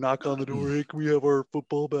you got to go knock on the door. Hey, can we have our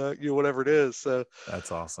football back? Whatever it is. So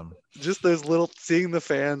That's awesome. just those seeing the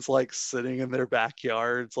fans like sitting in their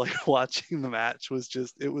backyards, like watching the match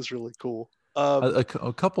it was really cool. A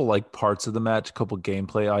couple like parts of the match, a couple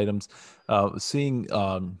gameplay items. Seeing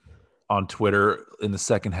on Twitter in the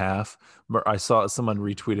second half, I saw someone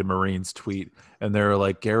retweeted Marine's tweet, and they were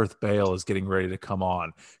like, Gareth Bale is getting ready to come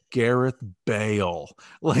on. Gareth Bale.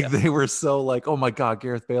 Like, Yeah. they were so like, oh my God,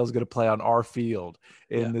 Gareth Bale is going to play on our field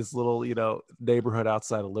in this little, neighborhood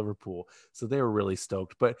outside of Liverpool. So they were really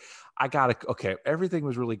stoked. But okay, everything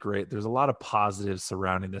was really great. There's a lot of positives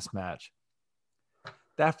surrounding this match.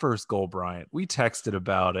 That first goal, Bryant, we texted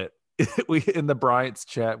about it. We in the Bryant's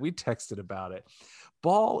chat, we texted about it.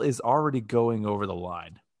 Ball is already going over the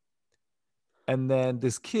line. And then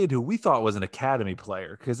this kid who we thought was an academy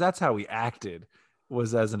player, because that's how he acted,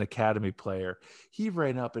 was as an academy player. He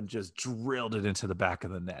ran up and just drilled it into the back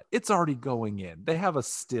of the net. It's already going in. They have a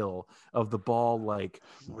still of the ball like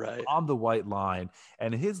Right. on the white line,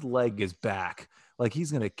 and his leg is back. Like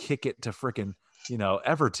he's going to kick it to frickin',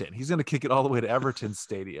 Everton. He's going to kick it all the way to Everton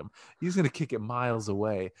Stadium. He's going to kick it miles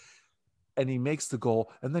away. And he makes the goal,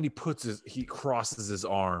 and then he crosses his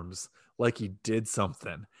arms like he did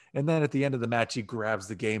something. And then at the end of the match, he grabs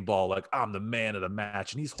the game ball like, I'm the man of the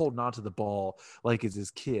match. And he's holding on to the ball like it's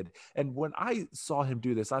his kid. And when I saw him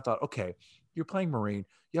do this, I thought, okay, you're playing Marine.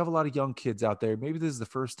 You have a lot of young kids out there. Maybe this is the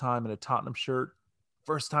first time in a Tottenham shirt,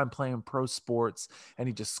 first time playing pro sports, and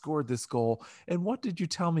he just scored this goal. And what did you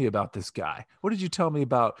tell me about this guy? What did you tell me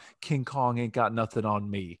about King Kong ain't got nothing on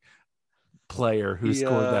me player who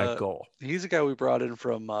scored that goal? He's a guy we brought in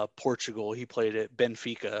from Portugal. He played at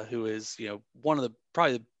Benfica, who is, one of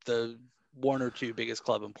probably the one or two biggest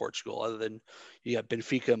club in Portugal, other than you got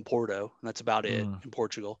Benfica and Porto, and that's about it in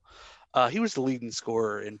Portugal. He was the leading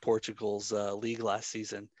scorer in Portugal's league last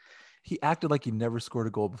season. He acted like he never scored a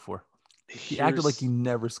goal before. He acted like he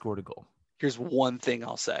never scored a goal. Here's one thing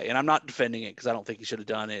I'll say, and I'm not defending it because I don't think he should have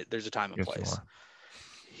done it. There's a time and place.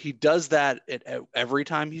 He does that at every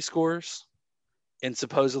time he scores, and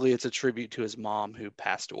supposedly it's a tribute to his mom who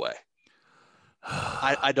passed away.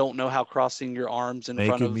 I don't know how crossing your arms in front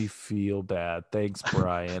of... Making me feel bad. Thanks,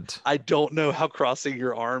 Bryant. I don't know how crossing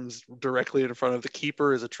your arms directly in front of the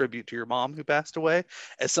keeper is a tribute to your mom who passed away.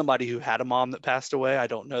 As somebody who had a mom that passed away, I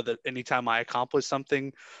don't know that anytime I accomplished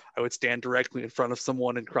something, I would stand directly in front of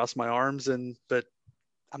someone and cross my arms. But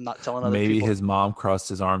I'm not telling other people. Maybe his mom crossed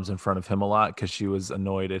his arms in front of him a lot because she was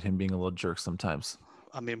annoyed at him being a little jerk sometimes.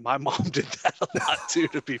 I mean, my mom did that a lot too,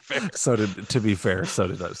 to be fair. So did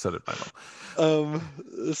my mom.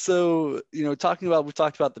 So, we've talked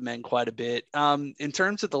about the men quite a bit. In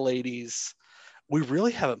terms of the ladies, we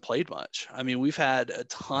really haven't played much. I mean, we've had a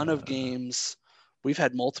ton of games. We've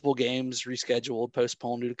had multiple games rescheduled,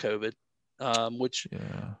 postponed due to COVID,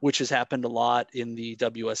 which has happened a lot in the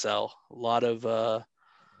WSL. A lot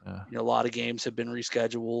of games have been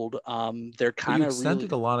rescheduled. They're kind of extended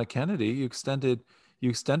Alana Kennedy. You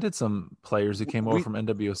extended some players who came over from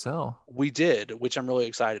NWSL. We did, which I'm really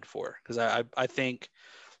excited for, because I think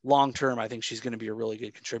long term, I think she's going to be a really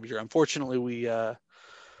good contributor. Unfortunately, we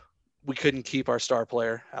couldn't keep our star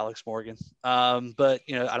player, Alex Morgan. But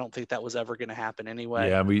I don't think that was ever going to happen anyway.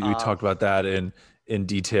 Yeah, we talked about that in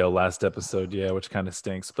detail last episode. Yeah, which kind of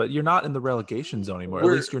stinks. But you're not in the relegation zone anymore. At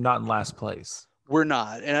least you're not in last place. We're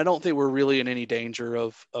not, and I don't think we're really in any danger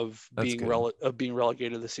of being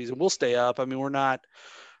relegated this season. We'll stay up. I mean,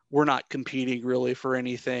 we're not competing really for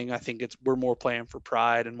anything. I think we're more playing for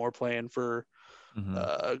pride and more playing for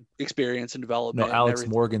experience and development. No, Alex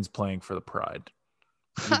Morgan's playing for the pride.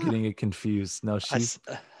 You're getting it confused. No, I, she's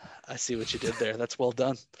I see what you did there. That's well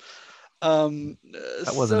done.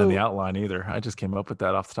 that wasn't in the So outline either. I just came up with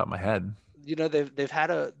that off the top of my head. they've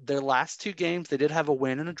had their last two games. They did have a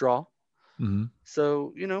win and a draw. Hmm.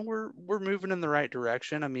 So we're moving in the right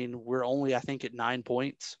direction. I mean, we're only I think at 9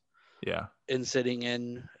 points Yeah, and sitting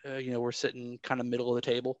in. We're sitting kind of middle of the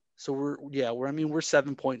table. So we're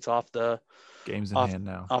 7 points games in off hand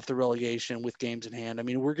now. off the relegation with games in hand. I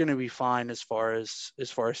mean, we're going to be fine as far as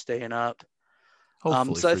staying up.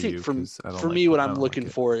 Hopefully So I for think you, because I don't for like me, what I I'm don't like looking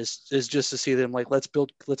it. for is just to see them like let's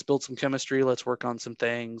build some chemistry. Let's work on some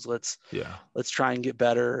things. Yeah. Let's try and get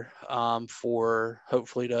better for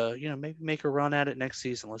hopefully to maybe make a run at it next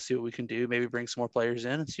season. Let's see what we can do. Maybe bring some more players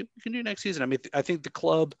in and see what we can do next season. I mean, I think the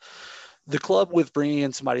club with bringing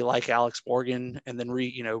in somebody like Alex Morgan and then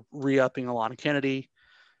re-upping Alana Kennedy,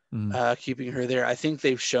 Mm, keeping her there. I think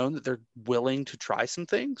they've shown that they're willing to try some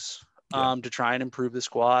things yeah. to try and improve the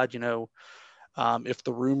squad. If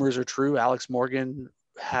the rumors are true, Alex Morgan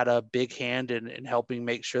had a big hand in helping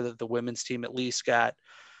make sure that the women's team at least Awesome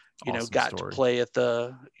got to story. play at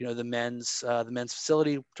the men's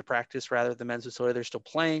facility to practice rather the men's facility. They're still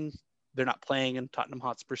playing. They're not playing in Tottenham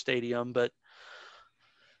Hotspur Stadium, but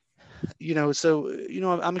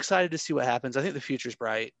I'm excited to see what happens. I think the future's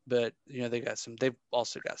bright, but they've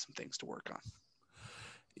also got some things to work on.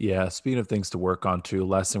 Yeah, speaking of things to work on too,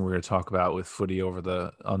 last thing we're going to talk about with footy on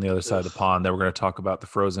the other side of the Ugh. pond, then we're going to talk about the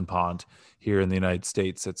frozen pond here in the United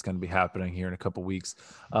States. That's going to be happening here in a couple weeks.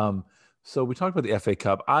 So we talked about the FA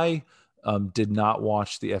Cup. I did not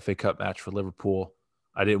watch the FA Cup match for Liverpool.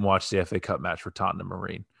 I didn't watch the FA Cup match for Tottenham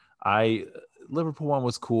Marine. I Liverpool one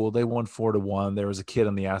was cool. They won 4-1. There was a kid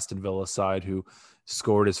on the Aston Villa side who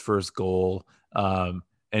scored his first goal.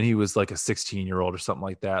 And he was like a 16-year-old or something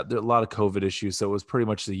like that. There are a lot of COVID issues, so it was pretty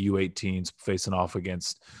much the U18s facing off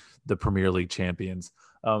against the Premier League champions.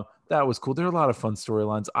 That was cool. There are a lot of fun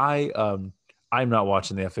storylines. I'm not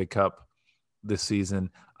watching the FA Cup this season.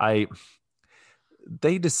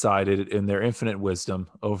 They decided in their infinite wisdom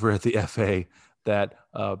over at the FA that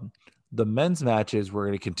the men's matches were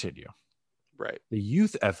going to continue. Right. The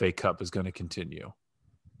youth FA Cup is going to continue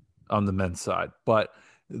on the men's side, but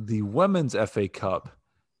the women's FA Cup,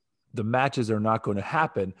 the matches are not going to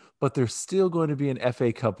happen, but there's still going to be an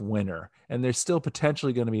FA Cup winner, and there's still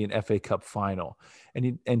potentially going to be an FA Cup final.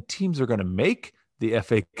 And teams are going to make the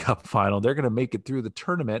FA Cup final. They're going to make it through the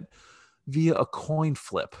tournament via a coin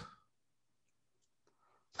flip.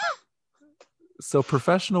 So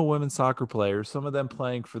professional women's soccer players, some of them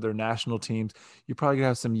playing for their national teams, you're probably going to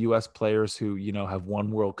have some US players who, have won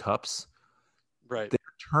World Cups. Right. Their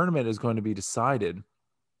tournament is going to be decided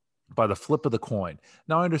by the flip of the coin.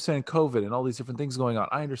 Now I understand COVID and all these different things going on.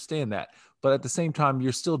 I understand that. But at the same time,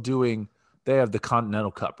 they have the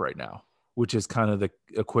Continental Cup right now, which is kind of the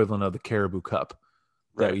equivalent of the Caribou Cup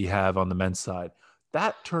that Right. we have on the men's side.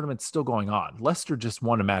 That tournament's still going on. Leicester just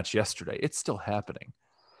won a match yesterday. It's still happening.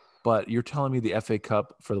 But you're telling me the FA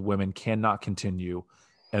Cup for the women cannot continue,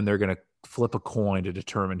 and they're going to flip a coin to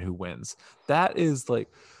determine who wins. That is like,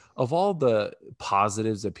 of all the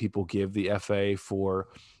positives that people give the FA for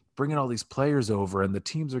bringing all these players over, and the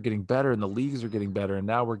teams are getting better and the leagues are getting better, and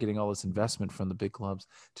now we're getting all this investment from the big clubs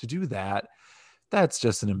to do that, that's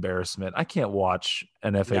just an embarrassment. I can't watch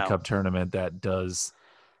an FA No, Cup tournament that does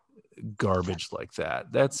garbage like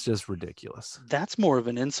that. That's just ridiculous. that's more of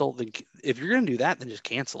an insult than if you're going to do that, then just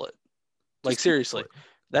cancel it. Like Just cancel seriously, it.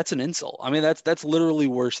 that's an insult. I mean, that's literally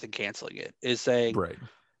worse than canceling it. Is saying Right.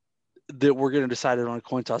 that we're going to decide it on a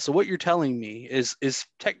coin toss. So what you're telling me is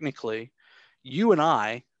technically, you and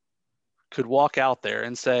I could walk out there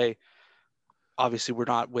and say, obviously we're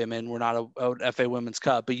not women, we're not a FA Women's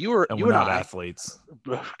Cup, but And you we're and not I, athletes.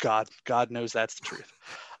 God knows that's the truth.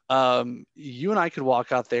 You and I could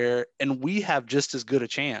walk out there and we have just as good a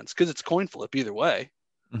chance because it's coin flip either way.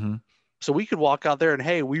 Mm-hmm. So we could walk out there and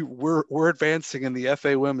hey, we're advancing in the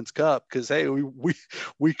FA Women's Cup because hey,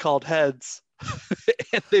 we called heads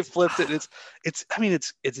and they flipped it. It's I mean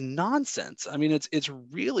it's nonsense. I mean it's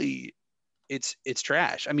really it's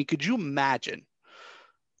trash. I mean, could you imagine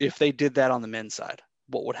if they did that on the men's side?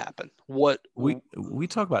 What would happen? What We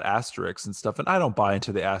talk about asterisks and stuff, and I don't buy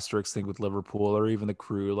into the asterisk thing with Liverpool or even the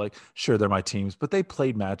Crew. Like, sure, they're my teams, but they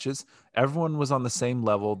played matches. Everyone was on the same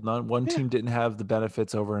level. One yeah, team didn't have the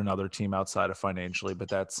benefits over another team outside of financially, but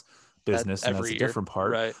that's that business and that's every a year, different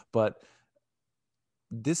part. right? But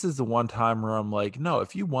this is the one time where I'm like, no,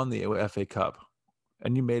 if you won the FA Cup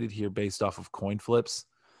and you made it here based off of coin flips,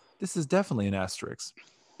 this is definitely an asterisk.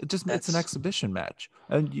 It's an That's exhibition match.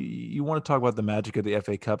 And you want to talk about the magic of the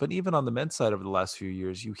FA Cup. And even on the men's side over the last few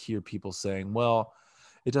years, you hear people saying, well,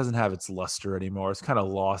 it doesn't have its luster anymore. It's kind of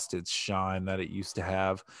lost its shine that it used to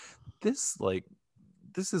have. This like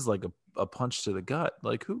this is like a punch to the gut.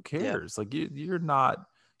 Like, who Yeah, cares? Like, you're not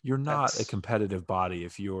a that's competitive body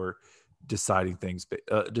if you're deciding things,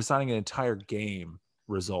 deciding an entire game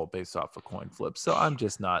result based off a coin flip. So I'm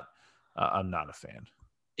just not. I'm not a fan.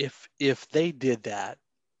 if they did that,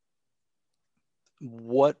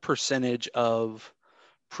 what percentage of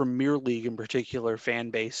Premier League in particular fan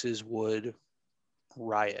bases would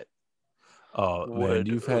riot? Oh man, Would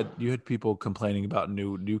you had people complaining about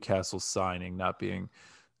Newcastle signing not being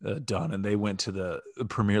done, and they went to the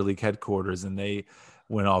Premier League headquarters and they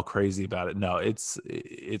went all crazy about it. No, it's I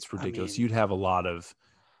ridiculous. mean,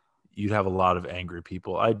 You'd have a lot of angry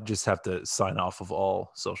people. I'd just have to sign off of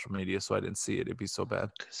all social media so I didn't see it. It'd be so bad.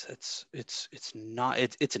 because it's not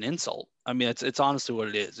it's an insult. I mean, it's honestly what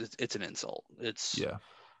it is. It's an insult. Yeah.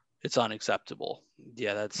 It's unacceptable.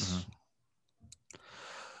 Yeah, Mhm. that's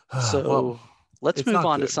Well, so. Let's it's move not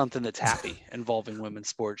on to good. something that's happy involving women's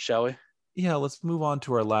sports, shall we? Yeah, let's move on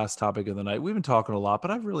to our last topic of the night. We've been talking a lot,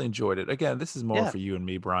 but I've really enjoyed it. Again, this is more Yeah, for you and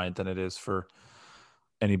me, Bryant, than it is for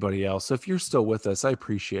anybody else. So if you're still with us, I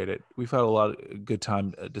appreciate it. We've had a lot of good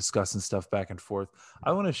time discussing stuff back and forth.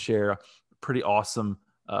 I want to share a pretty awesome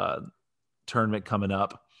tournament coming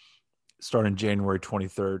up starting January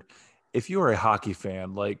 23rd. If you are a hockey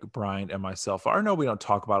fan like Bryant and myself, I know we don't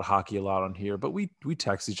talk about hockey a lot on here, but we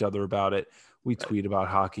text each other about it. We right. tweet about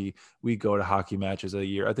hockey. We go to hockey matches a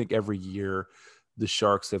year. I think every year the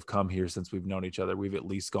Sharks have come here since we've known each other. We've at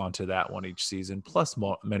least gone to that one each season, plus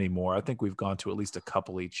many more. I think we've gone to at least a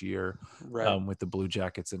couple each year Right. with the Blue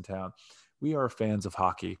Jackets in town. We are fans of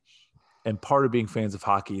hockey. And part of being fans of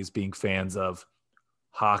hockey is being fans of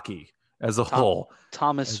hockey as a Tom, whole.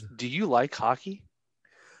 Thomas, As, do you like hockey?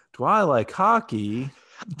 do I like hockey?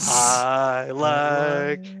 I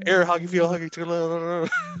like air hockey, field hockey, hockey,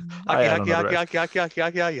 I don't hockey, know the hockey, rest. hockey, hockey, hockey,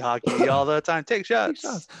 hockey, hockey, hockey all the time. Take Take shots.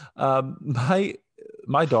 shots.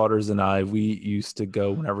 My daughters and I, we used to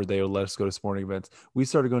go whenever they would let us go to sporting events. We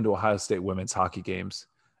started going to Ohio State women's hockey games,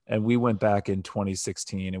 and we went back in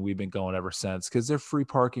 2016, and we've been going ever since because they're free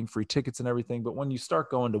parking, free tickets, and everything. But when you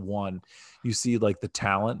start going to one, you see like the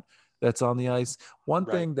talent that's on the ice. One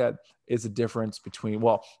Right. thing that is a difference between,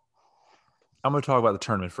 well, I'm going to talk about the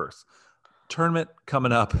tournament first. Tournament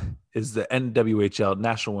coming up is the NWHL,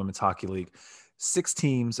 National Women's Hockey League. 6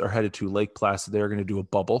 teams are headed to Lake Placid. They're going to do a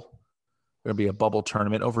bubble. There's going to be a bubble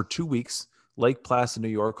tournament over 2 weeks. Lake Placid, New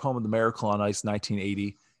York, home of the Miracle on Ice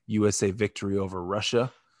 1980 USA victory over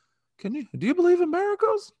Russia. Do you believe in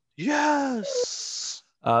miracles? Yes.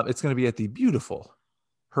 It's going to be at the beautiful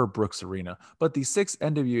Herb Brooks Arena. But the 6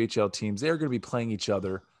 NWHL teams, they're going to be playing each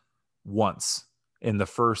other once in the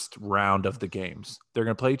first round of the games. They're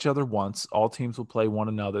going to play each other once. All teams will play one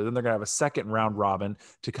another. Then they're going to have a second round robin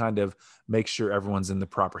to kind of make sure everyone's in the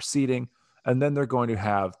proper seating. And then they're going to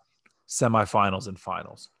have semifinals and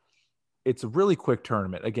finals. It's a really quick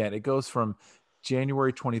tournament. Again, it goes from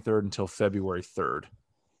January 23rd until February 3rd,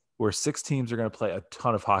 where 6 teams are going to play a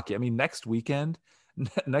ton of hockey. I mean, next weekend,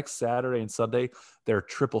 next Saturday and Sunday, they're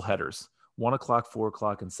triple headers. 1:00,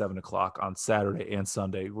 4:00, and 7:00 on Saturday and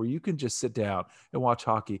Sunday, where you can just sit down and watch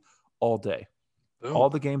hockey all day. Boom. All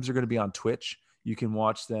the games are going to be on Twitch. You can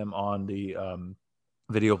watch them on the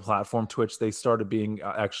video platform Twitch. They started being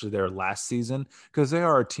actually there last season because they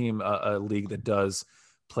are a team, a league that does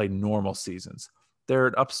play normal seasons. They're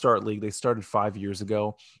an upstart league. They started 5 years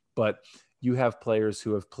ago, but you have players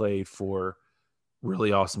who have played for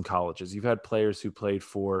really awesome colleges. You've had players who played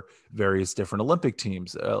for various different Olympic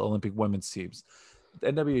teams, Olympic women's teams.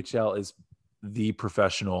 The NWHL is the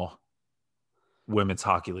professional women's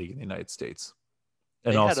hockey league in the United States.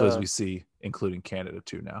 And They had also, as a we see, including Canada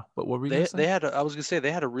too now. But what were you going they to say? they had a, I was gonna say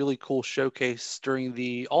they had a really cool showcase during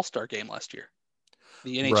the All-Star game last year.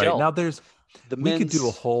 The Right. NHL. Now The we could do a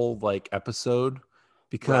men's whole like episode right.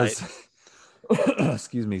 because,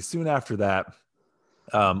 excuse me, soon after that,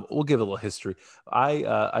 we'll give a little history.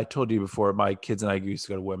 I told you before, my kids and I used to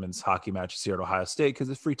go to women's hockey matches here at Ohio State because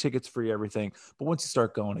it's free tickets, free everything. But once you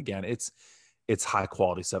start going again, it's high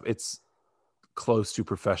quality stuff. It's close to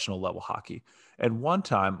professional level hockey. And one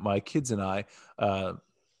time, my kids and I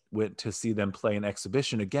went to see them play an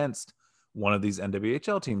exhibition against one of these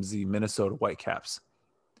NWHL teams, the Minnesota Whitecaps.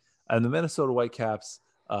 And the Minnesota Whitecaps,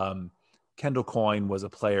 Kendall Coyne was a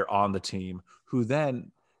player on the team who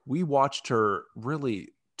then we watched her really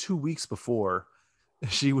 2 weeks before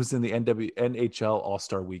she was in the NHL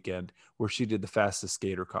All-Star weekend where she did the fastest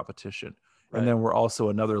skater competition. And Right. then we're also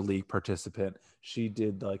another league participant. She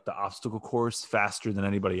did like the obstacle course faster than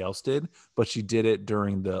anybody else did, but she did it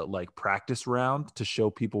during the like practice round to show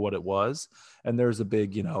people what it was. And there's a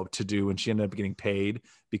big, to do, and she ended up getting paid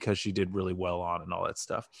because she did really well on and all that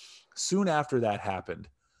stuff. Soon after that happened,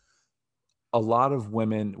 a lot of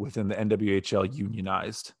women within the NWHL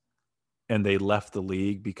unionized and they left the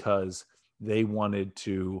league because they wanted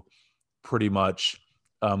to pretty much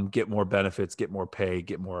get more benefits, get more pay,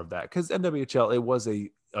 get more of that. Because NWHL, it was a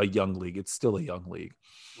young league. It's still a young league.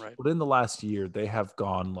 Right. But in the last year, they have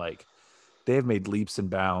gone like, they have made leaps and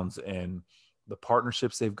bounds in the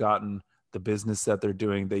partnerships they've gotten, the business that they're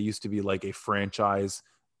doing. They used to be like a franchise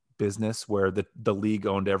business where the league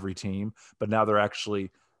owned every team, but now they're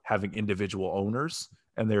actually having individual owners.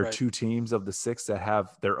 And there are Right. 2 teams of the 6 that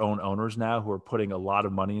have their own owners now who are putting a lot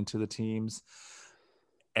of money into the teams.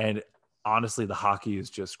 And honestly, the hockey is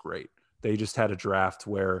just great. They just had a draft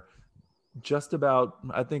where just about,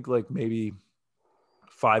 I think like maybe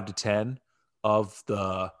 5 to 10 of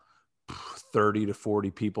the 30 to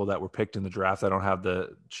 40 people that were picked in the draft. I don't have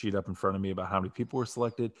the sheet up in front of me about how many people were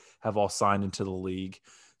selected, have all signed into the league.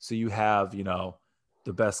 So you have,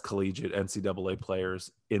 the best collegiate NCAA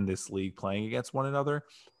players in this league playing against one another.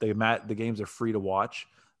 The games are free to watch.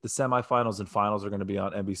 The semifinals and finals are going to be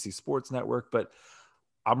on NBC Sports Network, but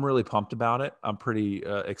I'm really pumped about it. I'm pretty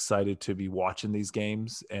excited to be watching these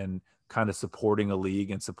games and kind of supporting a league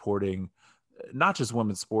and supporting not just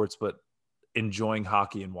women's sports, but enjoying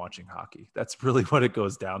hockey and watching hockey. That's really what it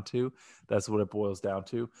goes down to. That's what it boils down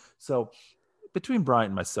to. So between Bryant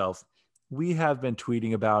and myself, we have been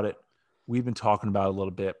tweeting about it. We've been talking about it a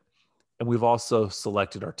little bit, and we've also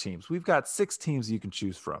selected our teams. We've got 6 teams you can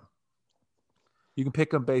choose from. You can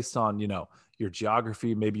pick them based on, your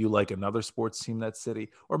geography. Maybe you like another sports team in that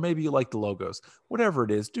city, or maybe you like the logos. Whatever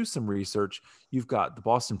it is, do some research. You've got the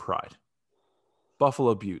Boston Pride,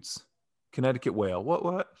 Buffalo Buttes, Connecticut Whale,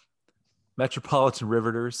 what? Metropolitan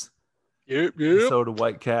Riveters, Yep. Yep. Minnesota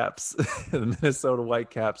Whitecaps, the Minnesota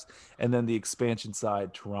Whitecaps, and then the expansion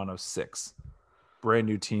side, Toronto Six. Brand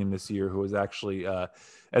new team this year who is actually,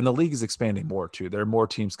 and the league is expanding more too. There are more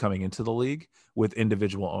teams coming into the league with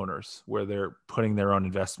individual owners where they're putting their own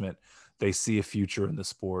investment. They see a future in the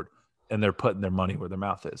sport and they're putting their money where their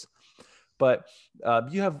mouth is. But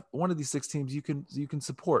you have one of these 6 teams you can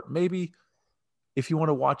support. Maybe if you want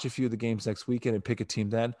to watch a few of the games next weekend and pick a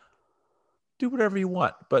team, then do whatever you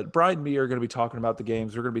want. But Brian and me are going to be talking about the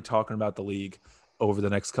games. We're going to be talking about the league over the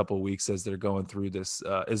next couple of weeks as they're going through this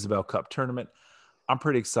Isabel Cup tournament. I'm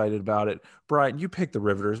pretty excited about it. Brian, you picked the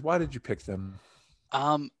Riveters. Why did you pick them?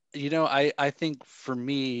 I think for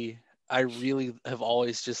me, I really have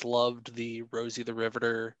always just loved the Rosie the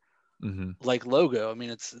Riveter Mm-hmm. like logo. I mean,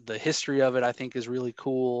 it's the history of it, I think, is really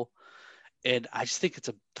cool. And I just think it's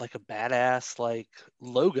a badass like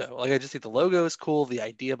logo. Like I just think the logo is cool. The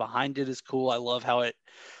idea behind it is cool. I love how it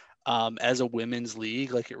as a women's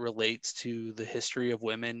league, like it relates to the history of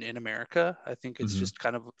women in America. I think it's Mm-hmm. just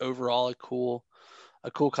kind of overall a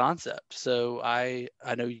cool concept. So I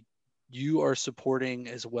know you are supporting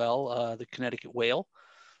as well the Connecticut Whale.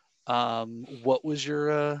 What was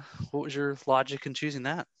your logic in choosing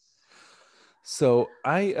that? So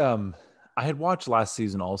I had watched last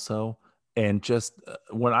season also, and just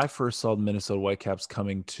when I first saw the Minnesota Whitecaps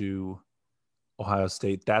coming to Ohio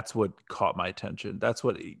State, that's what caught my attention. That's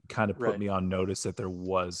what kind of put Right. me on notice that there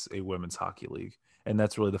was a women's hockey league, and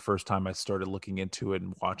that's really the first time I started looking into it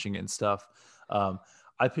and watching it and stuff. Um,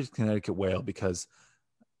 I picked Connecticut Whale because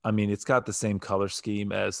I mean it's got the same color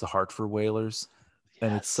scheme as the Hartford Whalers,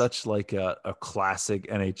 and it's Yes. such like a classic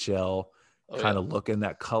NHL Oh kind yeah. of look in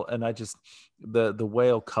that color. And I just the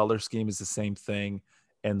whale color scheme is the same thing,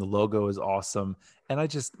 and the logo is awesome. And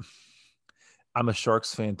I'm a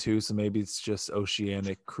Sharks fan too, so maybe it's just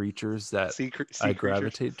oceanic creatures that Sea I creatures.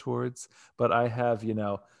 gravitate towards. But I have,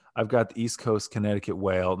 I've got the East Coast Connecticut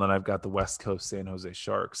Whale, and then I've got the West Coast San Jose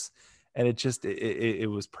Sharks. And it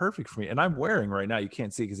was perfect for me. And I'm wearing right now, you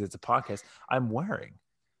can't see because it's a podcast. I'm wearing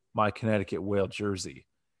my Connecticut Whale jersey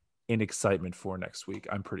in excitement for next week.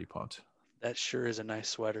 I'm pretty pumped. That sure is a nice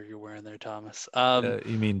sweater you're wearing there, Thomas. You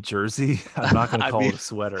mean jersey? I'm not going to I call mean, it a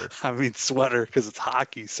sweater. I mean sweater because it's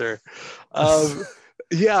hockey, sir. Um,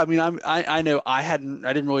 yeah, I mean, I know I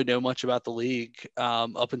didn't really know much about the league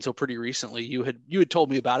up until pretty recently. You had told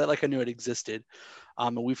me about it, like I knew it existed,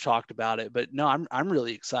 and we've talked about it. But no, I'm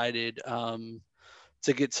really excited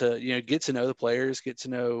to get to know the players, get to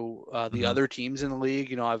know the Mhm. other teams in the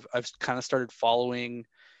league. I've kind of started following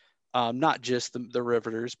not just the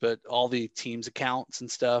Riveters, but all the teams' accounts and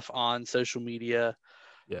stuff on social media.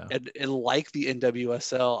 Yeah. And like the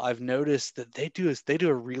NWSL, I've noticed that they do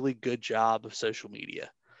a really good job of social media.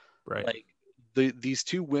 Right. Like these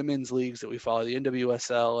two women's leagues that we follow, the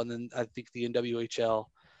NWSL and then I think the NWHL,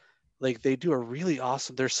 like they do a really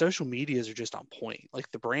awesome. Their social medias are just on point. Like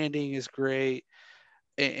the branding is great,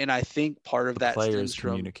 and I think part of The that players stems from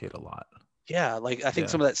communicate a lot. yeah, like I think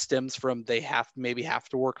Yeah. some of that stems from they have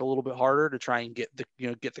to work a little bit harder to try and get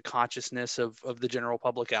the consciousness of the general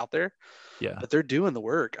public out there. Yeah. But they're doing the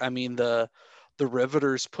work. I mean, the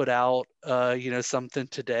Riveters put out something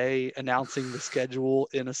today announcing the schedule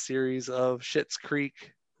in a series of Schitt's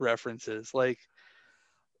Creek references. Like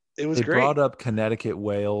it was They great. brought up Connecticut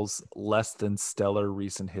Wales less than stellar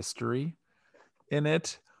recent history in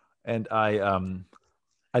it, and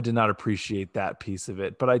I did not appreciate that piece of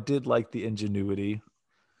it, but I did like the ingenuity.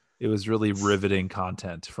 It was really riveting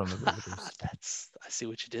content from the Riveters. I see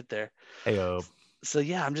what you did there. Heyo. So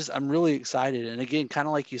yeah, I'm really excited. And again, kind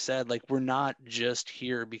of like you said, like we're not just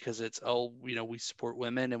here because it's we support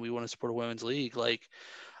women and we want to support a women's league. Like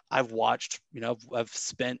I've watched, I've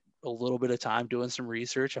spent a little bit of time doing some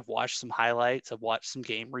research. I've watched some highlights. I've watched some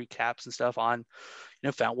game recaps and stuff on,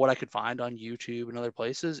 found what I could find on YouTube and other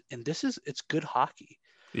places. And it's good hockey.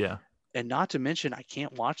 Yeah. And not to mention, I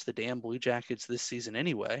can't watch the damn Blue Jackets this season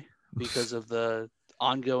anyway because of the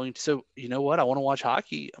ongoing. So you know what? I want to watch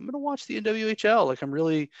hockey. I'm going to watch the NWHL. Like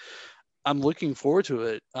I'm looking forward to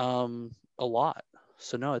it a lot.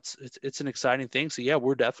 So no, it's an exciting thing. So yeah,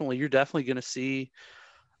 you're definitely going to see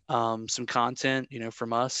some content,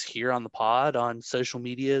 from us here on the pod on social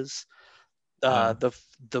medias. Yeah.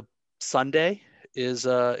 The Sunday is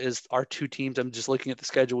our two teams. I'm just looking at the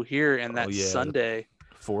schedule here, and Oh that yeah. Sunday,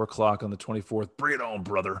 4:00 on the 24th. Bring it on,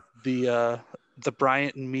 brother. the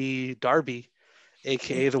Bryant and me derby,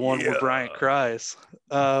 aka the one where Yeah. Bryant cries.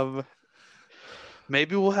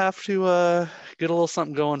 Maybe we'll have to get a little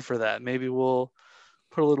something going for that. Maybe we'll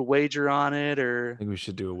put a little wager on it, I or think we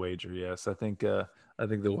should do a wager. Yes, I think the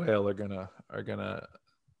Whale are gonna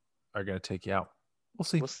take you out. We'll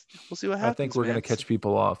see. we'll see what I think happens, we're gonna man. catch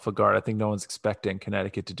people off guard. I think no one's expecting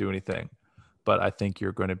Connecticut to do anything, but I think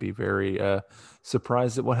you're going to be very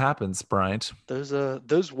surprised at what happens, Bryant.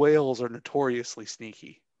 Those whales are notoriously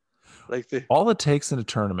sneaky. Like All it takes in a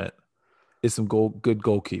tournament is some good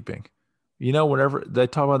goalkeeping. Whenever they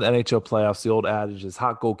talk about the NHL playoffs, the old adage is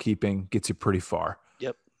hot goalkeeping gets you pretty far.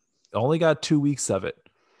 yep. Only got 2 weeks of it.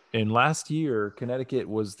 And last year, Connecticut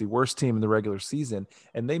was the worst team in the regular season,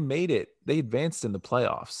 and they made it. They advanced in the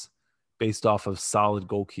playoffs based off of solid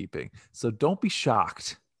goalkeeping. So don't be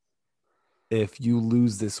shocked if you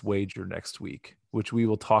lose this wager next week, which we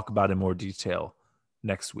will talk about in more detail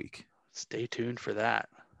next week. Stay tuned for that.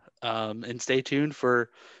 And stay tuned for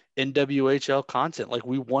NWHL content. Like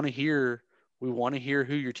we want to hear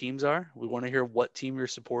who your teams are. We want to hear what team you're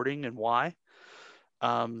supporting and why.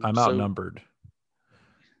 I'm So outnumbered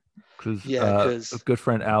because yeah, a because good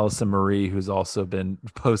friend Allison Marie, who's also been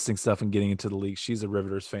posting stuff and getting into the league, she's a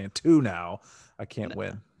Riveters fan too now. I can't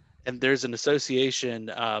win. and there's an association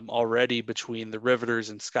already between the Riveters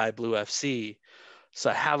and Sky Blue FC. So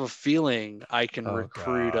I have a feeling I can Oh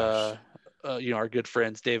recruit gosh. our good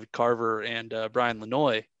friends David Carver and Brian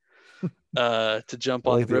Lanoy to jump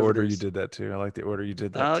I on like the the order you Riveters. did that too. I like the order you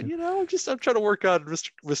did that too. I'm trying to work on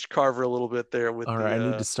Mr. Carver a little bit there with All right, I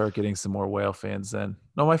need the to start getting some more Whale fans then.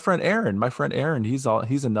 No, my friend Aaron, he's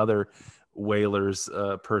another Whalers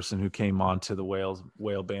person who came on to the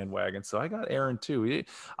Whale bandwagon. So I got Aaron too.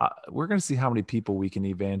 We're gonna see how many people we can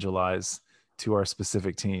evangelize to our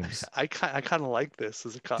specific teams. I kind of like this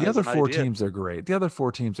as The as other an four idea. teams are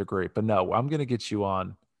great. But no, I'm gonna get you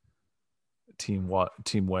on Team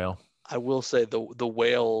Whale. I will say the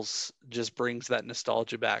Whales just brings that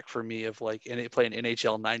nostalgia back for me of like playing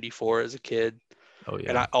NHL '94 as a kid, Oh and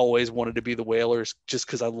yeah. I always wanted to be the Whalers just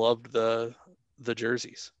because I loved the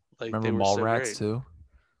jerseys. Like they Remember were so Mallrats great. too?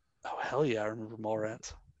 Oh hell yeah, I remember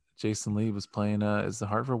Mallrats. Jason Lee was playing as the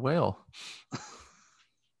Hartford Whale.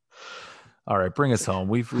 All right, bring us home.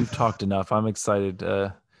 We've talked enough. I'm excited,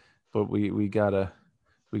 but we gotta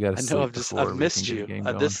I know sleep I've before we can missed get a you. game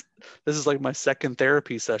going. This is like my second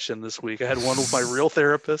therapy session this week. I had one with my real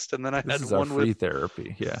therapist, and then I This had is our one with free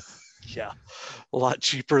therapy. Yeah. yeah, a lot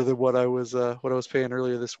cheaper than what I was paying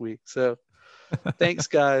earlier this week. So thanks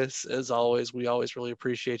guys. As always, we always really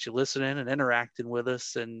appreciate you listening and interacting with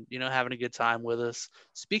us and having a good time with us.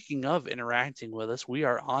 Speaking of interacting with us, we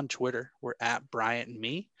are on Twitter. We're at Bryant and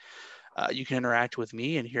Me. You can interact with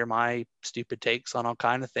me and hear my stupid takes on all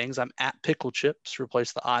kind of things. I'm at Pickle Chips.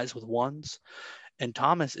 Replace the I's with ones. And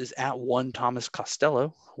Thomas is at one Thomas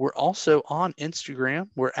Costello. We're also on Instagram.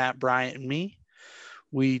 We're at Bryant and Me.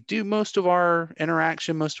 We do most of our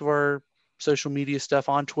interaction, most of our social media stuff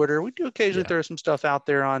on Twitter. We do occasionally throw some stuff out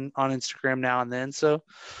there on Instagram now and then. So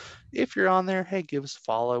if you're on there, hey, give us a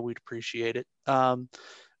follow. We'd appreciate it.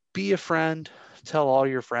 Be a friend. Tell all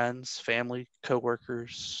your friends, family,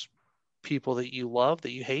 coworkers, people that you love,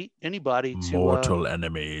 that you hate, anybody to mortal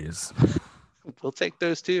enemies. We'll take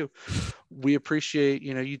those too. We appreciate,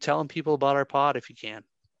 you telling people about our pod if you can.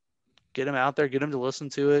 Get them out there, get them to listen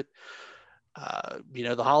to it.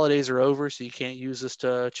 The holidays are over, so you can't use this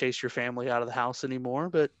to chase your family out of the house anymore.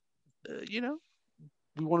 But,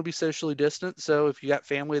 we want to be socially distant. So if you got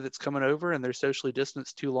family that's coming over and they're socially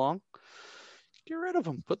distanced too long, get rid of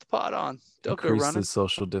them. Put the pod on. Don't Increase go running. the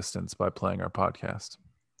social distance by playing our podcast.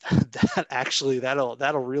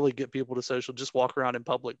 That'll really get people to social. Just walk around in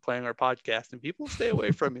public playing our podcast, and people will stay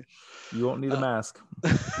away from you. You won't need a mask,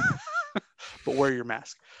 but wear your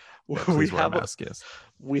mask. Yeah, please wear a mask. Yes,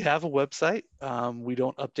 we have a website. We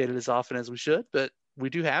don't update it as often as we should, but we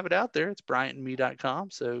do have it out there. It's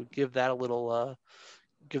bryantandme.com. So give that a little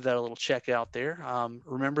check out there.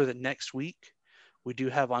 Remember that next week we do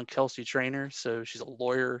have on Kelsey Trainer. So she's a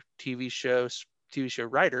lawyer, TV show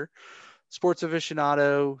writer, sports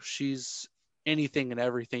aficionado. She's anything and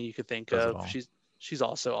everything you could think of. She's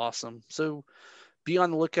also awesome. So be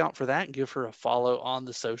on the lookout for that and give her a follow on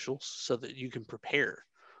the socials so that you can prepare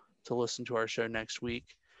to listen to our show next week.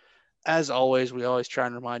 As always, we always try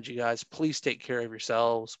and remind you guys, please take care of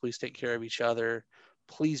yourselves. Please take care of each other.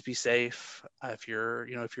 Please be safe. If you're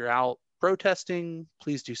out protesting,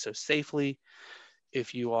 please do so safely.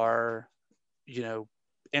 If you are,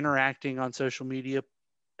 interacting on social media,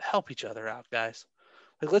 help each other out, guys.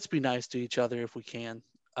 Like, let's be nice to each other if we can.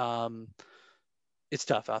 It's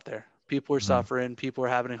tough out there. People are suffering. People are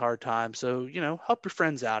having a hard time. So, help your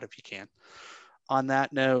friends out if you can. On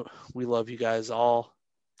that note, we love you guys all.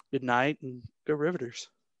 Good night and go Riveters.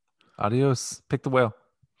 Adios. Pick the whale.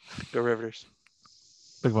 Go Riveters.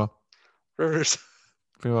 Pick the whale. Riveters.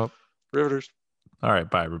 Pick the whale. Riveters. All right.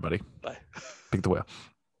 Bye, everybody. Bye. Pick the whale.